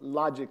sense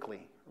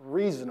logically,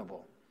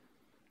 reasonable,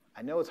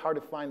 I know it's hard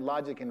to find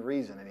logic and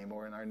reason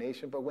anymore in our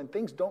nation, but when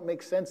things don't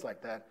make sense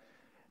like that,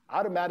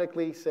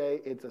 automatically say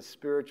it's a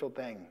spiritual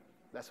thing.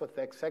 That's what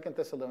 2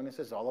 Thessalonians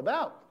is all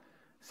about.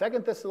 2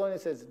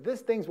 Thessalonians says,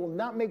 these things will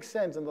not make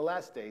sense in the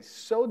last days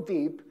so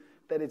deep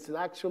that it's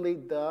actually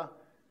the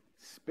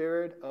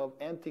spirit of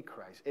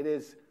Antichrist. It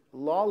is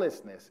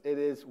lawlessness. It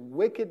is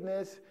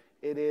wickedness.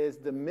 It is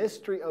the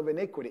mystery of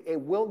iniquity. It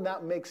will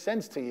not make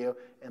sense to you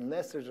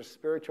unless there's a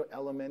spiritual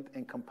element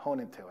and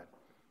component to it.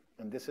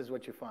 And this is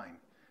what you find.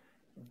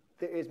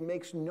 It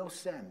makes no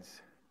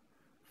sense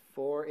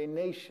for a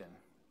nation,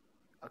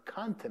 a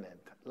continent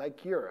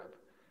like Europe,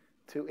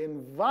 to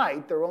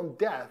invite their own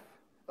death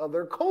of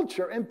their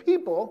culture and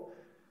people,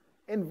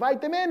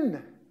 invite them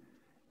in.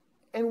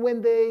 And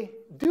when they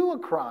do a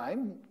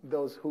crime,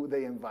 those who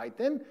they invite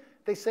in,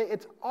 they say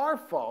it's our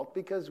fault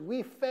because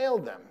we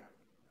failed them.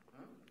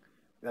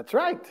 That's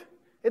right.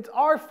 It's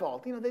our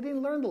fault. They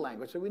didn't learn the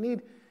language, so we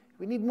need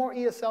more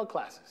ESL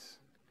classes.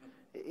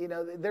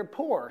 They're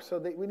poor, so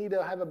we need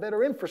to have a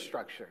better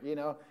infrastructure.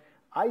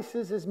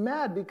 ISIS is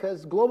mad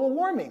because global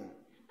warming.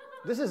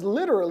 This is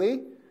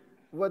literally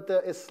what the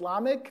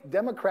Islamic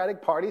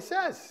Democratic Party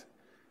says.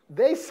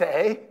 They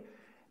say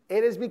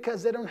it is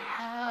because they don't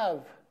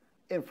have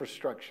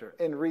infrastructure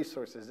and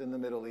resources in the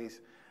Middle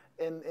East.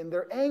 And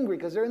they're angry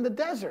because they're in the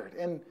desert.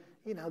 And,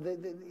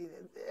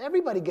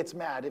 everybody gets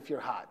mad if you're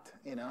hot,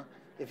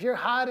 If you're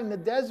hot in the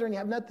desert and you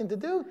have nothing to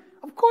do,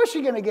 of course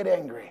you're going to get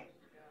angry.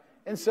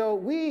 And so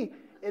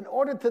in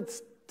order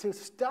to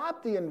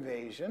stop the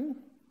invasion,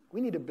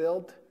 we need to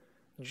build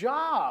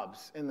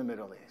jobs in the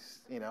Middle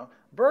East,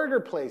 burger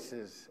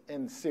places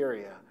in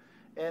Syria.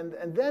 And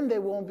then they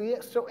won't be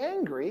so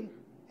angry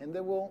and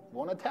they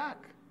won't attack.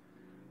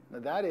 Now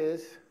that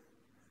is,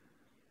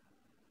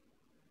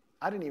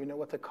 I don't even know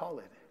what to call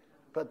it,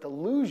 but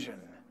delusion.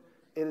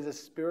 It is a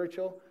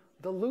spiritual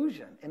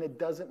delusion, and it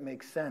doesn't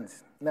make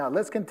sense. Now,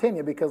 let's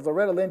continue, because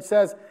Loretta Lynch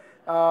says,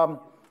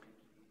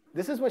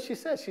 this is what she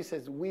says. She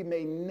says, we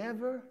may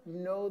never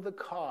know the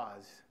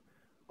cause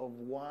of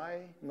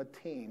why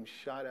Mateen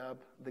shot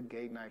up the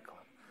gay nightclub.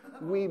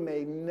 We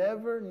may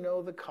never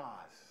know the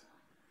cause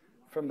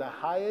from the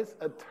highest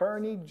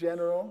attorney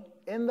general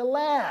in the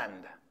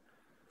land,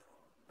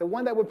 the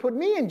one that would put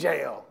me in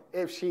jail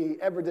if she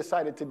ever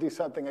decided to do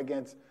something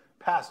against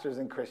pastors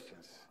and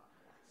Christians.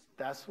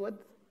 That's what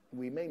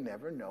we may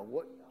never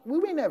know. We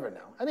may never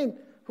know. I mean,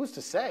 who's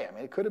to say? I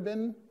mean, it could have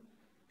been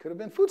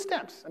food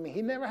stamps. I mean,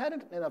 he never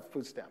had enough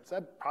food stamps.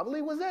 That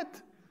probably was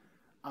it.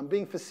 I'm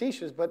being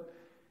facetious, but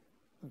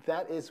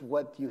that is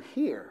what you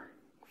hear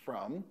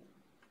from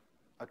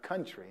a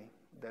country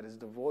that is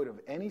devoid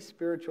of any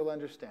spiritual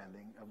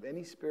understanding, of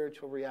any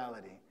spiritual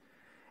reality.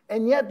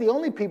 And yet the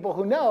only people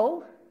who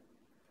know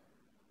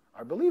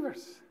are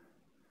believers.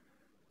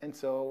 And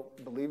so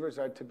believers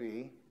are to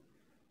be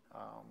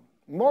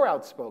more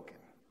outspoken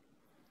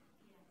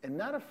and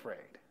not afraid,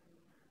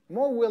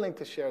 more willing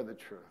to share the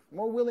truth,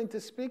 more willing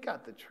to speak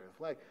out the truth.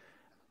 Like,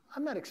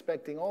 I'm not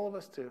expecting all of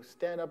us to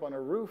stand up on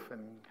a roof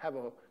and have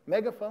a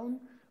megaphone.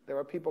 There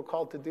are people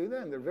called to do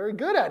that, and they're very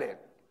good at it.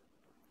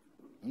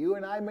 You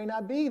and I may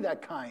not be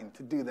that kind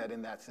to do that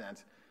in that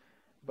sense,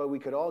 but we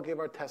could all give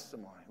our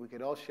testimony. We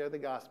could all share the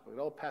gospel. We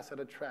could all pass out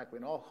a tract. We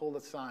can all hold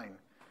a sign.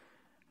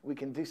 We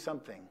can do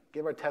something,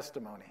 give our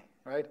testimony,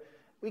 right?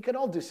 We could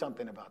all do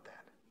something about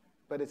that.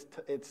 But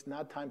it's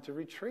not time to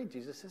retreat.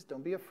 Jesus says,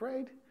 don't be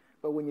afraid.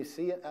 But when you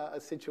see a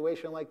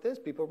situation like this,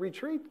 people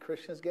retreat.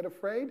 Christians get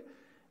afraid.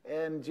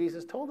 And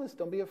Jesus told us,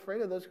 don't be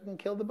afraid of those who can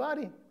kill the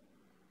body.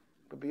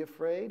 But be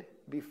afraid,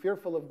 be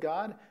fearful of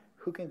God,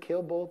 who can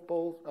kill both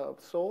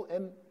soul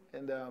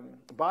and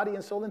body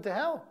and soul into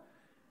hell.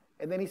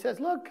 And then he says,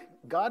 look,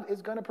 God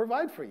is going to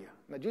provide for you.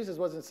 Now, Jesus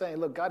wasn't saying,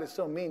 look, God is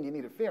so mean, you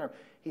need to fear him.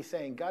 He's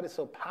saying, God is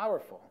so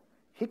powerful.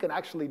 He can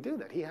actually do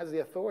that. He has the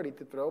authority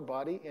to throw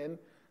body and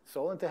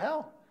soul into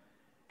hell.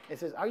 It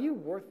says, are you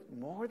worth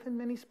more than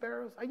many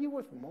sparrows? Are you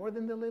worth more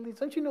than the lilies?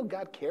 Don't you know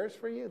God cares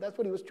for you? That's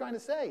what he was trying to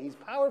say. He's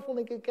powerful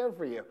and can care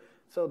for you.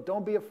 So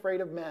don't be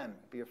afraid of men.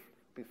 Be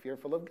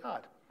fearful of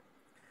God.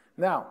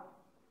 Now,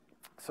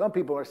 some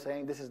people are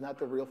saying this is not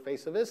the real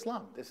face of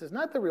Islam. This is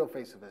not the real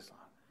face of Islam.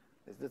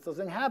 This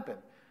doesn't happen.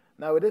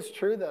 Now, it is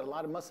true that a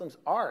lot of Muslims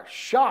are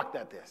shocked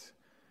at this.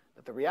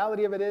 But the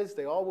reality of it is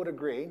they all would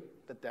agree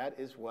that that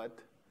is what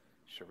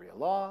Sharia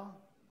law,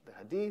 the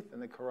Hadith,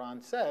 and the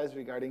Quran says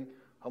regarding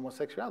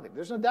homosexuality.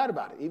 There's no doubt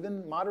about it.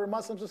 Even moderate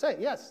Muslims will say,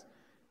 yes,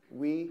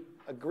 we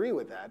agree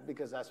with that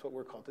because that's what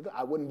we're called to do.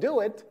 I wouldn't do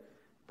it,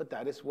 but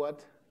that is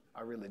what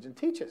our religion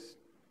teaches.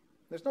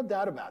 There's no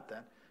doubt about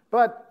that.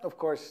 But, of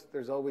course,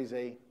 there's always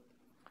a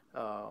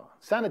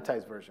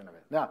sanitized version of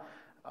it. Now,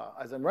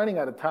 as I'm running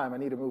out of time, I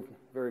need to move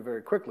very,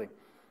 very quickly.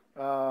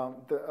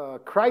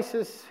 The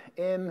crisis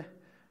in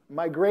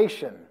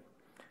migration.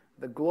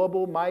 The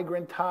global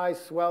migrant tide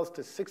swells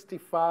to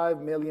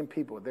 65 million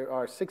people. There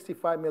are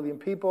 65 million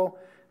people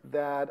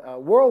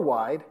that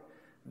worldwide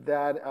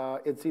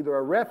that it's either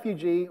a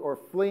refugee or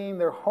fleeing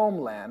their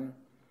homeland.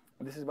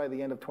 And this is by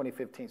the end of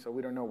 2015, so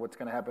we don't know what's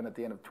going to happen at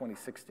the end of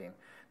 2016.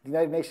 The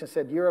United Nations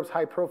said Europe's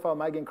high-profile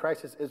migrant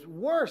crisis is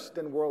worse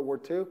than World War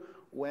II,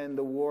 when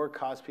the war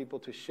caused people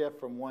to shift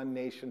from one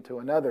nation to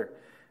another.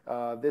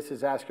 This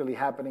is actually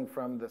happening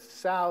from the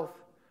south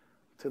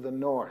to the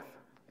north.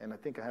 And I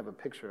think I have a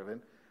picture of it.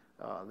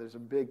 There's a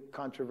big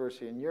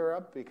controversy in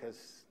Europe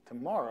because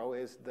tomorrow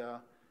is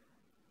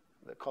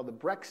called the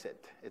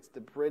Brexit. It's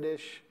the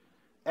British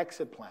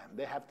exit plan.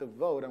 They have to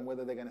vote on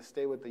whether they're going to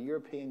stay with the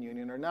European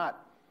Union or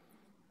not.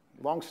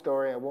 Long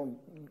story,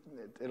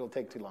 it'll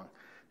take too long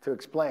to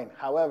explain.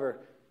 However,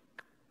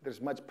 there's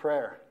much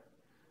prayer.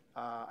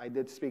 I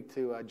did speak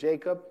to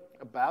Jacob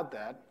about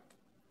that,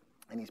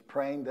 and he's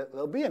praying that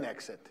there'll be an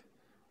exit.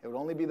 It would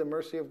only be the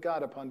mercy of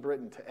God upon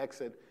Britain to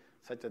exit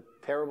such a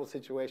terrible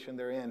situation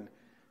they're in,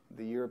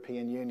 the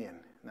European Union.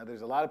 Now,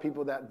 there's a lot of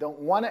people that don't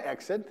want to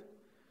exit,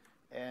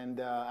 and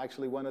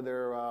actually one of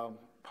their,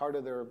 part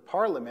of their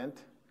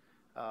parliament,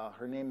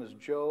 her name is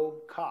Jo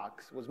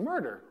Cox, was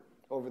murdered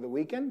over the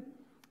weekend.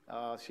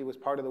 She was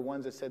part of the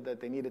ones that said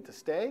that they needed to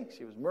stay.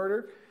 She was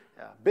murdered.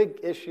 Big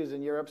issues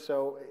in Europe,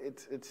 so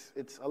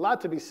it's a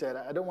lot to be said.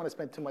 I don't want to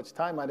spend too much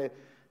time on it.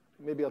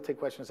 Maybe I'll take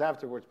questions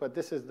afterwards, but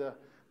this is the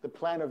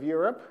plan of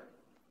Europe.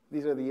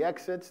 These are the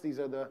exits. These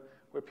are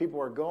where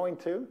people are going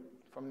to,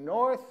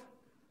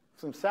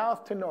 from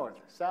south to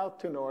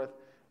north,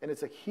 and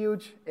it's a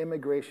huge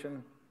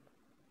immigration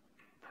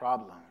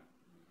problem.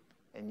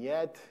 And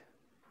yet,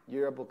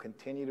 Europe will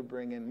continue to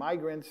bring in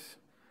migrants,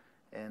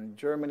 and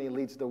Germany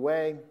leads the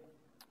way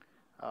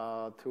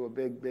to a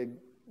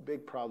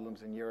big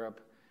problems in Europe.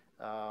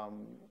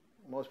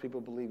 Most people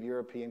believe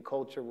European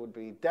culture would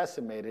be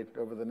decimated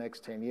over the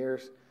next 10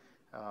 years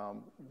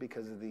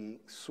because of the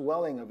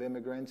swelling of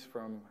immigrants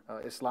from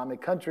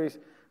Islamic countries,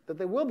 that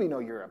there will be no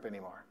Europe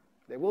anymore.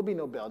 There will be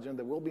no Belgium.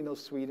 There will be no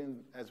Sweden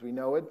as we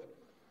know it.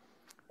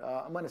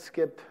 I'm going to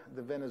skip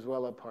the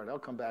Venezuela part. I'll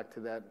come back to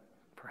that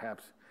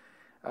perhaps.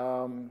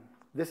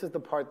 This is the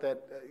part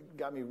that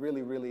got me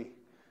really, really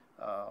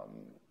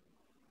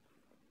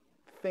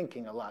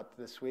thinking a lot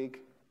this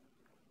week,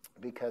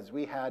 because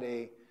we had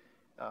a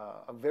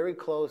very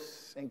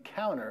close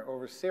encounter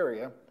over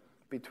Syria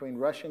between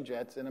Russian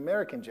jets and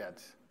American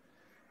jets.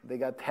 They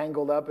got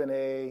tangled up in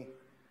a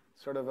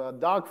sort of a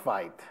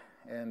dogfight,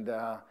 and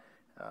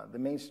the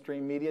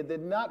mainstream media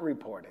did not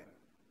report it.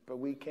 But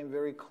we came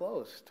very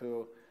close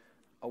to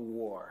a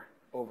war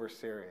over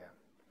Syria.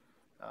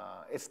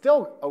 It's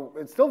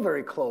still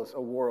very close,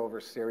 a war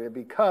over Syria,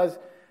 because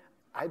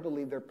I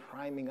believe they're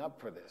priming up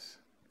for this.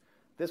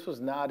 This was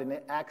not an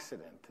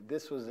accident.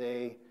 This was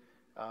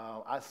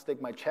I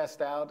stick my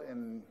chest out,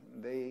 and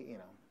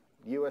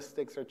U.S.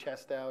 sticks their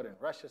chest out, and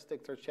Russia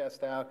sticks their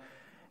chest out.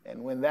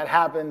 And when that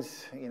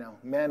happens,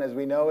 men, as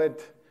we know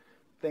it,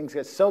 things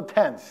get so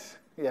tense,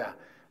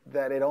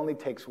 that it only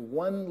takes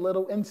one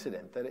little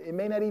incident, that it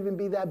may not even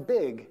be that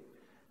big,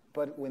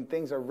 but when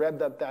things are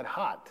revved up that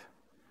hot,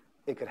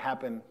 it could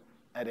happen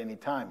at any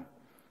time.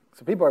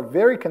 So people are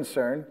very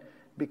concerned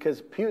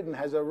because Putin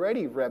has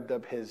already revved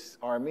up his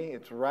army.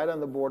 It's right on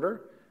the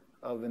border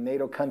of the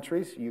NATO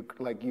countries,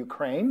 like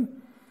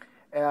Ukraine.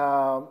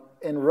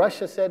 And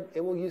Russia said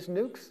it will use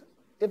nukes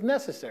if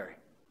necessary.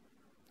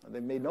 They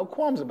made no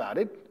qualms about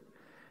it.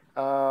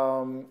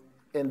 And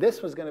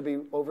this was going to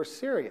be over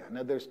Syria.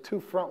 Now, there's two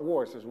front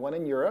wars. There's one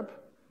in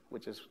Europe,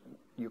 which is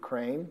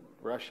Ukraine,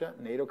 Russia,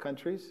 NATO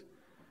countries.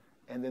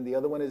 And then the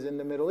other one is in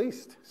the Middle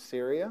East,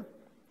 Syria,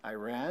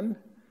 Iran,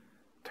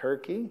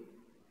 Turkey,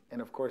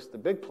 and of course the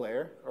big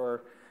player,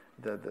 or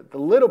the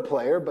little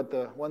player, but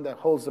the one that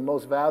holds the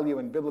most value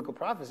in biblical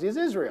prophecy is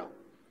Israel.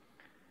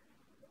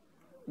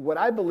 What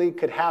I believe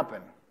could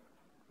happen,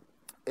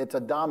 it's a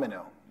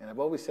domino, and I've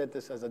always said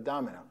this as a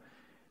domino.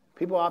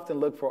 People often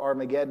look for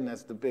Armageddon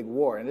as the big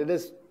war, and it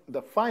is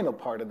the final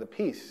part of the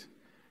piece.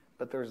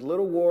 But there's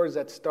little wars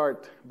that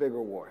start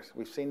bigger wars.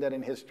 We've seen that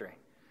in history.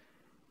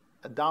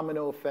 A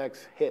domino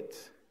effect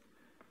hits,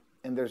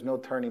 and there's no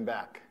turning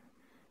back.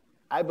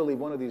 I believe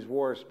one of these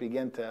wars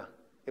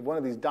if one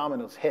of these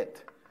dominoes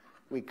hit,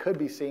 we could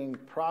be seeing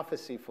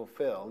prophecy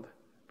fulfilled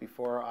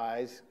before our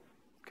eyes.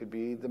 It could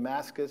be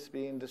Damascus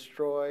being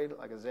destroyed,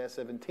 like Isaiah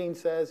 17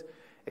 says.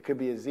 It could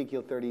be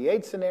Ezekiel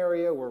 38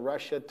 scenario where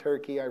Russia,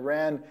 Turkey,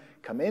 Iran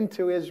come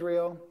into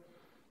Israel.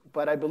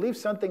 But I believe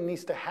something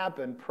needs to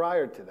happen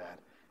prior to that,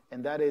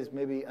 and that is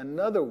maybe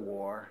another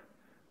war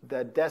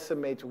that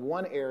decimates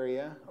one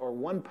area or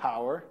one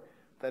power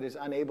that is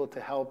unable to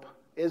help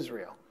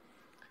Israel.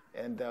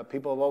 And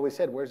people have always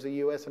said, where's the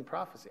U.S. in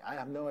prophecy? I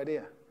have no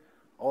idea.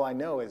 All I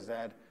know is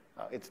that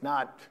it's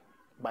not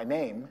by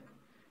name.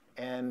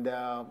 And,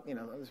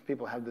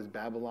 people have this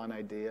Babylon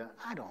idea.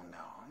 I don't know.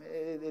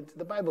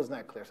 The Bible's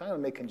not clear, so I'm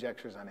going to make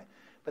conjectures on it.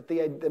 But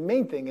the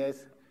main thing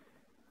is,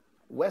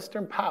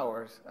 Western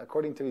powers,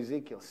 according to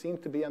Ezekiel, seem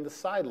to be on the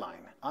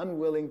sideline,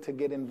 unwilling to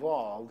get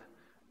involved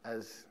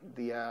as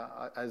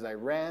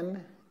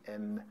Iran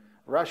and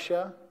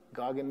Russia,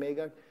 Gog and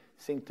Magog,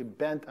 seem to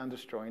bent on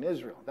destroying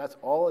Israel. That's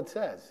all it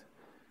says.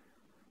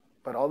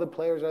 But all the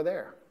players are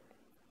there.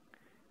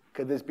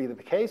 Could this be the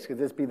case? Could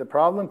this be the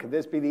problem? Could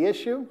this be the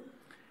issue?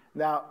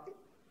 Now,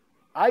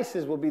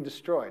 ISIS will be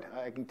destroyed.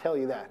 I can tell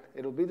you that.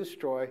 It'll be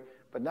destroyed,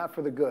 but not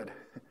for the good.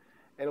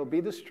 It'll be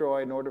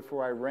destroyed in order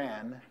for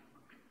Iran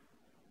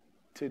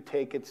to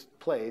take its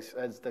place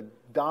as the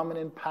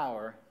dominant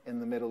power in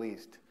the Middle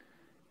East.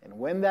 And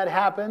when that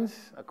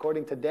happens,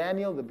 according to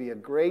Daniel, there'll be a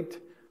great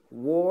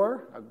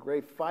war, a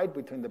great fight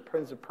between the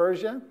Prince of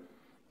Persia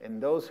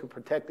and those who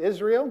protect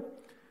Israel.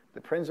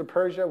 The Prince of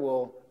Persia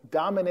will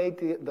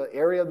dominate the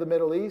area of the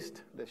Middle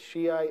East, the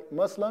Shiite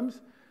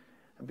Muslims.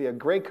 There'll be a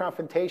great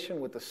confrontation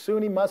with the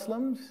Sunni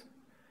Muslims,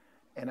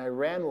 and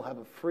Iran will have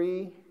a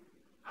free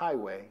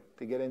highway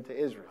to get into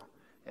Israel.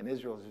 And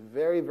Israel is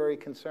very, very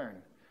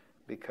concerned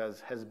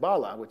because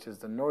Hezbollah, which is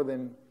the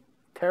northern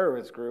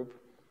terrorist group,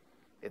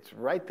 it's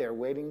right there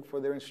waiting for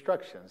their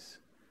instructions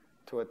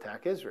to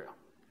attack Israel.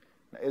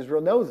 Now,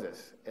 Israel knows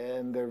this,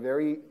 and they're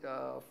very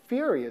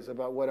furious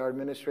about what our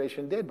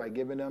administration did by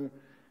giving them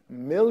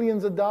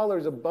millions of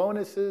dollars of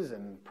bonuses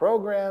and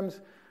programs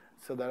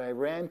so that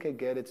Iran could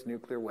get its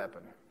nuclear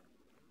weapon.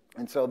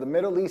 And so the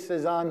Middle East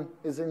is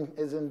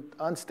in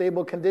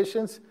unstable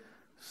conditions.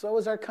 So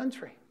is our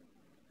country.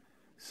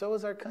 So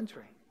is our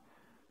country.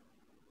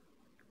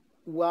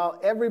 While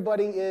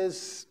everybody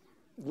is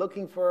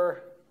looking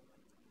for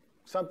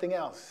something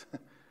else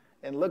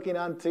and looking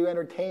onto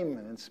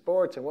entertainment and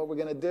sports and what we're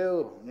going to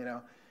do,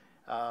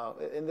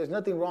 and there's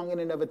nothing wrong in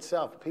and of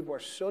itself. People are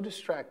so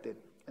distracted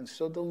and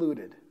so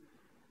deluded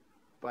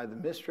by the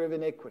mystery of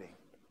iniquity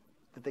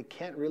that they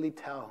can't really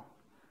tell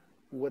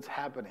what's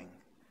happening.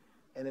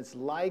 And it's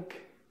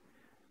like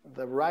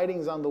the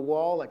writings on the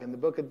wall, like in the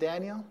book of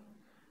Daniel,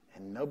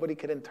 and nobody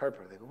could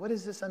interpret. They go, what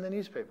is this on the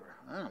newspaper?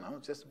 I don't know.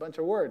 It's just a bunch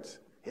of words.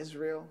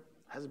 Israel,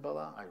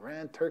 Hezbollah,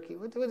 Iran, Turkey.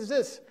 What is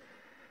this?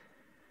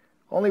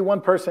 Only one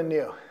person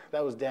knew.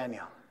 That was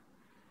Daniel.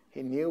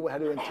 He knew how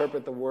to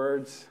interpret the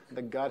words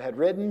that God had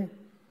written,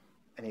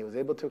 and he was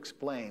able to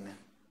explain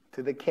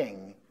to the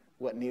king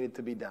what needed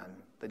to be done.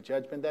 The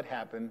judgment that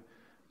happened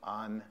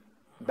on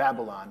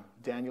Babylon.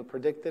 Daniel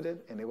predicted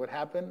it, and it would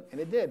happen, and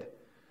it did.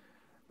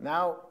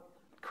 Now,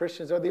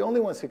 Christians are the only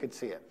ones who could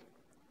see it.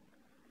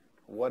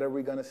 What are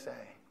we going to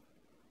say?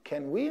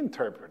 Can we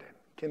interpret it?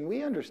 Can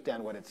we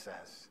understand what it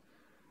says?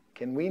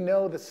 Can we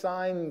know the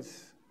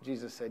signs?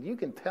 Jesus said, you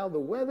can tell the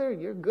weather,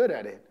 you're good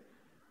at it.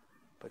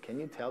 But can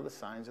you tell the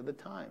signs of the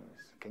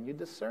times? Can you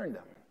discern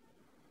them?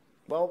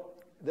 Well,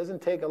 it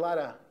doesn't take a lot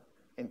of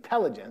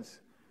intelligence.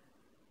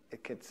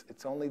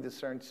 It's only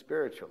discerned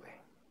spiritually.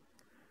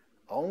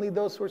 Only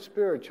those who are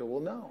spiritual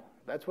will know.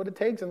 That's what it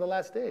takes in the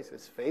last days.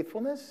 It's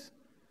faithfulness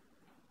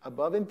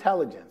above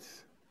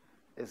intelligence.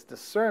 It's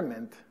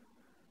discernment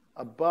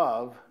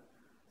above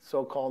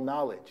so-called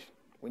knowledge.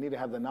 We need to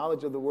have the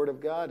knowledge of the Word of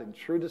God and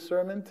true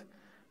discernment.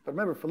 But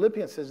remember,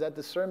 Philippians says that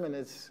discernment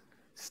is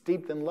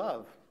steeped in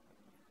love.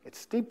 It's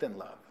steeped in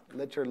love.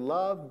 Let your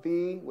love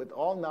be with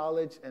all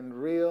knowledge and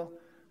real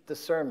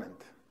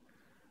discernment.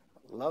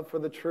 Love for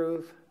the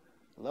truth,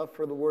 love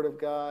for the Word of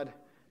God.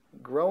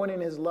 Growing in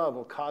His love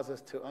will cause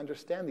us to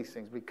understand these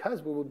things.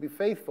 Because we will be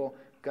faithful,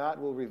 God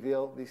will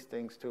reveal these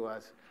things to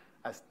us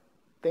as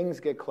things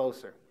get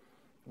closer.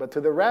 But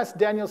to the rest,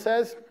 Daniel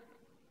says,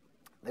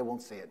 they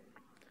won't see it.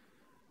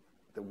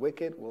 the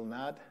wicked will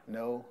not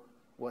know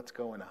what's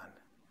going on.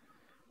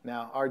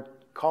 Now, our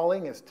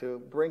calling is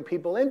to bring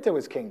people into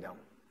his kingdom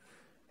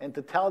and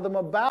to tell them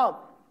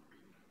about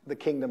the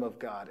kingdom of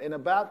God and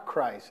about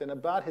Christ and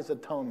about his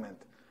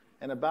atonement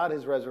and about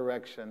his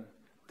resurrection,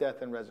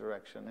 death and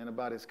resurrection, and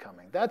about his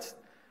coming. That's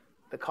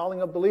the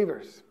calling of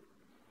believers.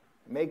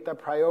 Make that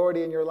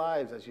priority in your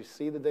lives as you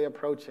see the day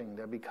approaching.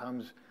 That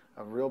becomes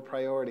a real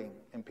priority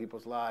in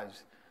people's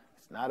lives.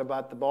 It's not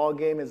about the ball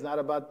game. It's not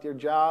about your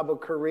job or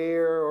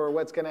career or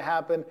what's going to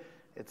happen.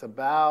 It's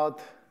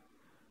about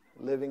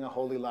living a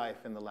holy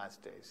life in the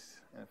last days.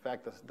 In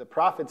fact, the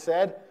prophet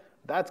said,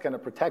 that's going to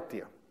protect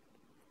you.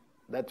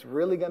 That's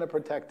really going to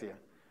protect you.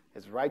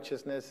 Is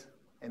righteousness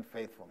and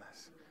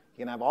faithfulness.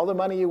 You can have all the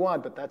money you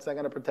want, but that's not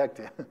going to protect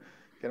you. You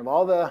can have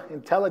all the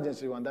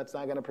intelligence you want, that's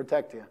not going to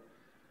protect you.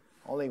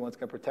 Only what's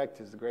going to protect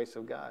you is the grace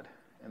of God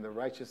and the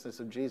righteousness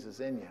of Jesus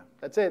in you.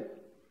 That's it.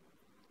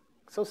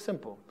 So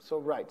simple, so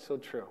right, so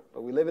true.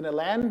 But we live in a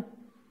land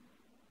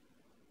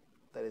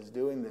that is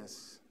doing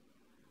this,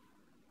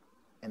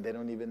 and they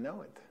don't even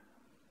know it.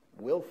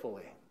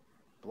 Willfully,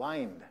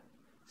 blind,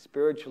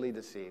 spiritually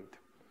deceived.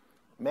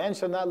 Man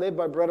shall not live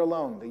by bread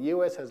alone. The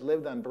U.S. has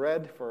lived on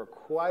bread for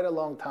quite a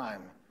long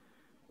time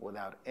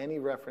without any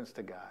reference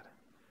to God.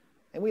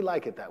 And we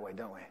like it that way,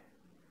 don't we?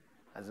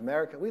 As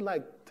America, we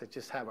like to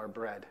just have our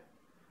bread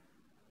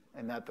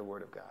and not the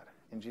Word of God.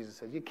 And Jesus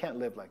says, you can't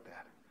live like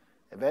that.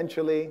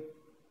 Eventually,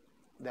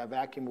 that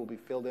vacuum will be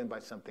filled in by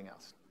something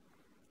else.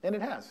 And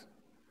it has.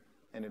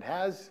 And it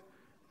has,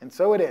 and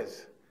so it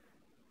is.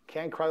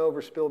 Can't cry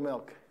over spilled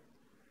milk.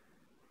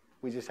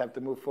 We just have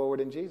to move forward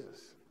in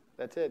Jesus.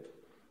 That's it.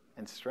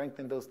 And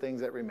strengthen those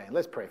things that remain.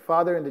 Let's pray.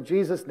 Father, in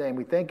Jesus' name,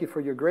 we thank you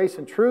for your grace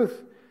and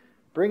truth.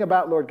 Bring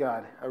about, Lord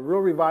God, a real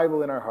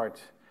revival in our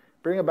hearts.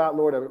 Bring about,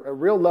 Lord, a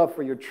real love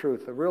for your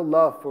truth, a real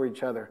love for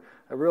each other,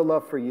 a real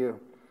love for you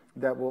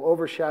that will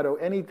overshadow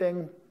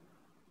anything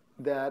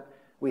that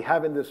we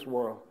have in this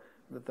world.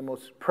 That the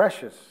most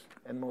precious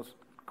and most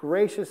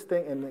gracious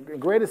thing and the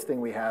greatest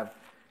thing we have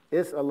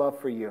is a love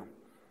for you.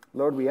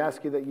 Lord, we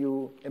ask you that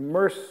you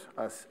immerse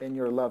us in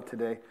your love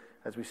today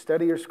as we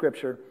study your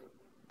scripture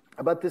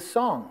about this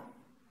song,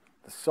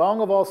 the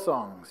song of all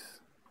songs,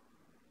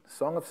 the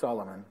Song of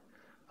Solomon,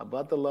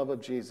 about the love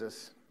of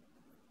Jesus,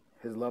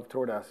 his love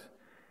toward us,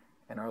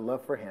 and our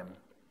love for him.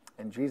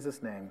 In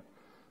Jesus' name,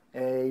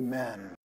 amen.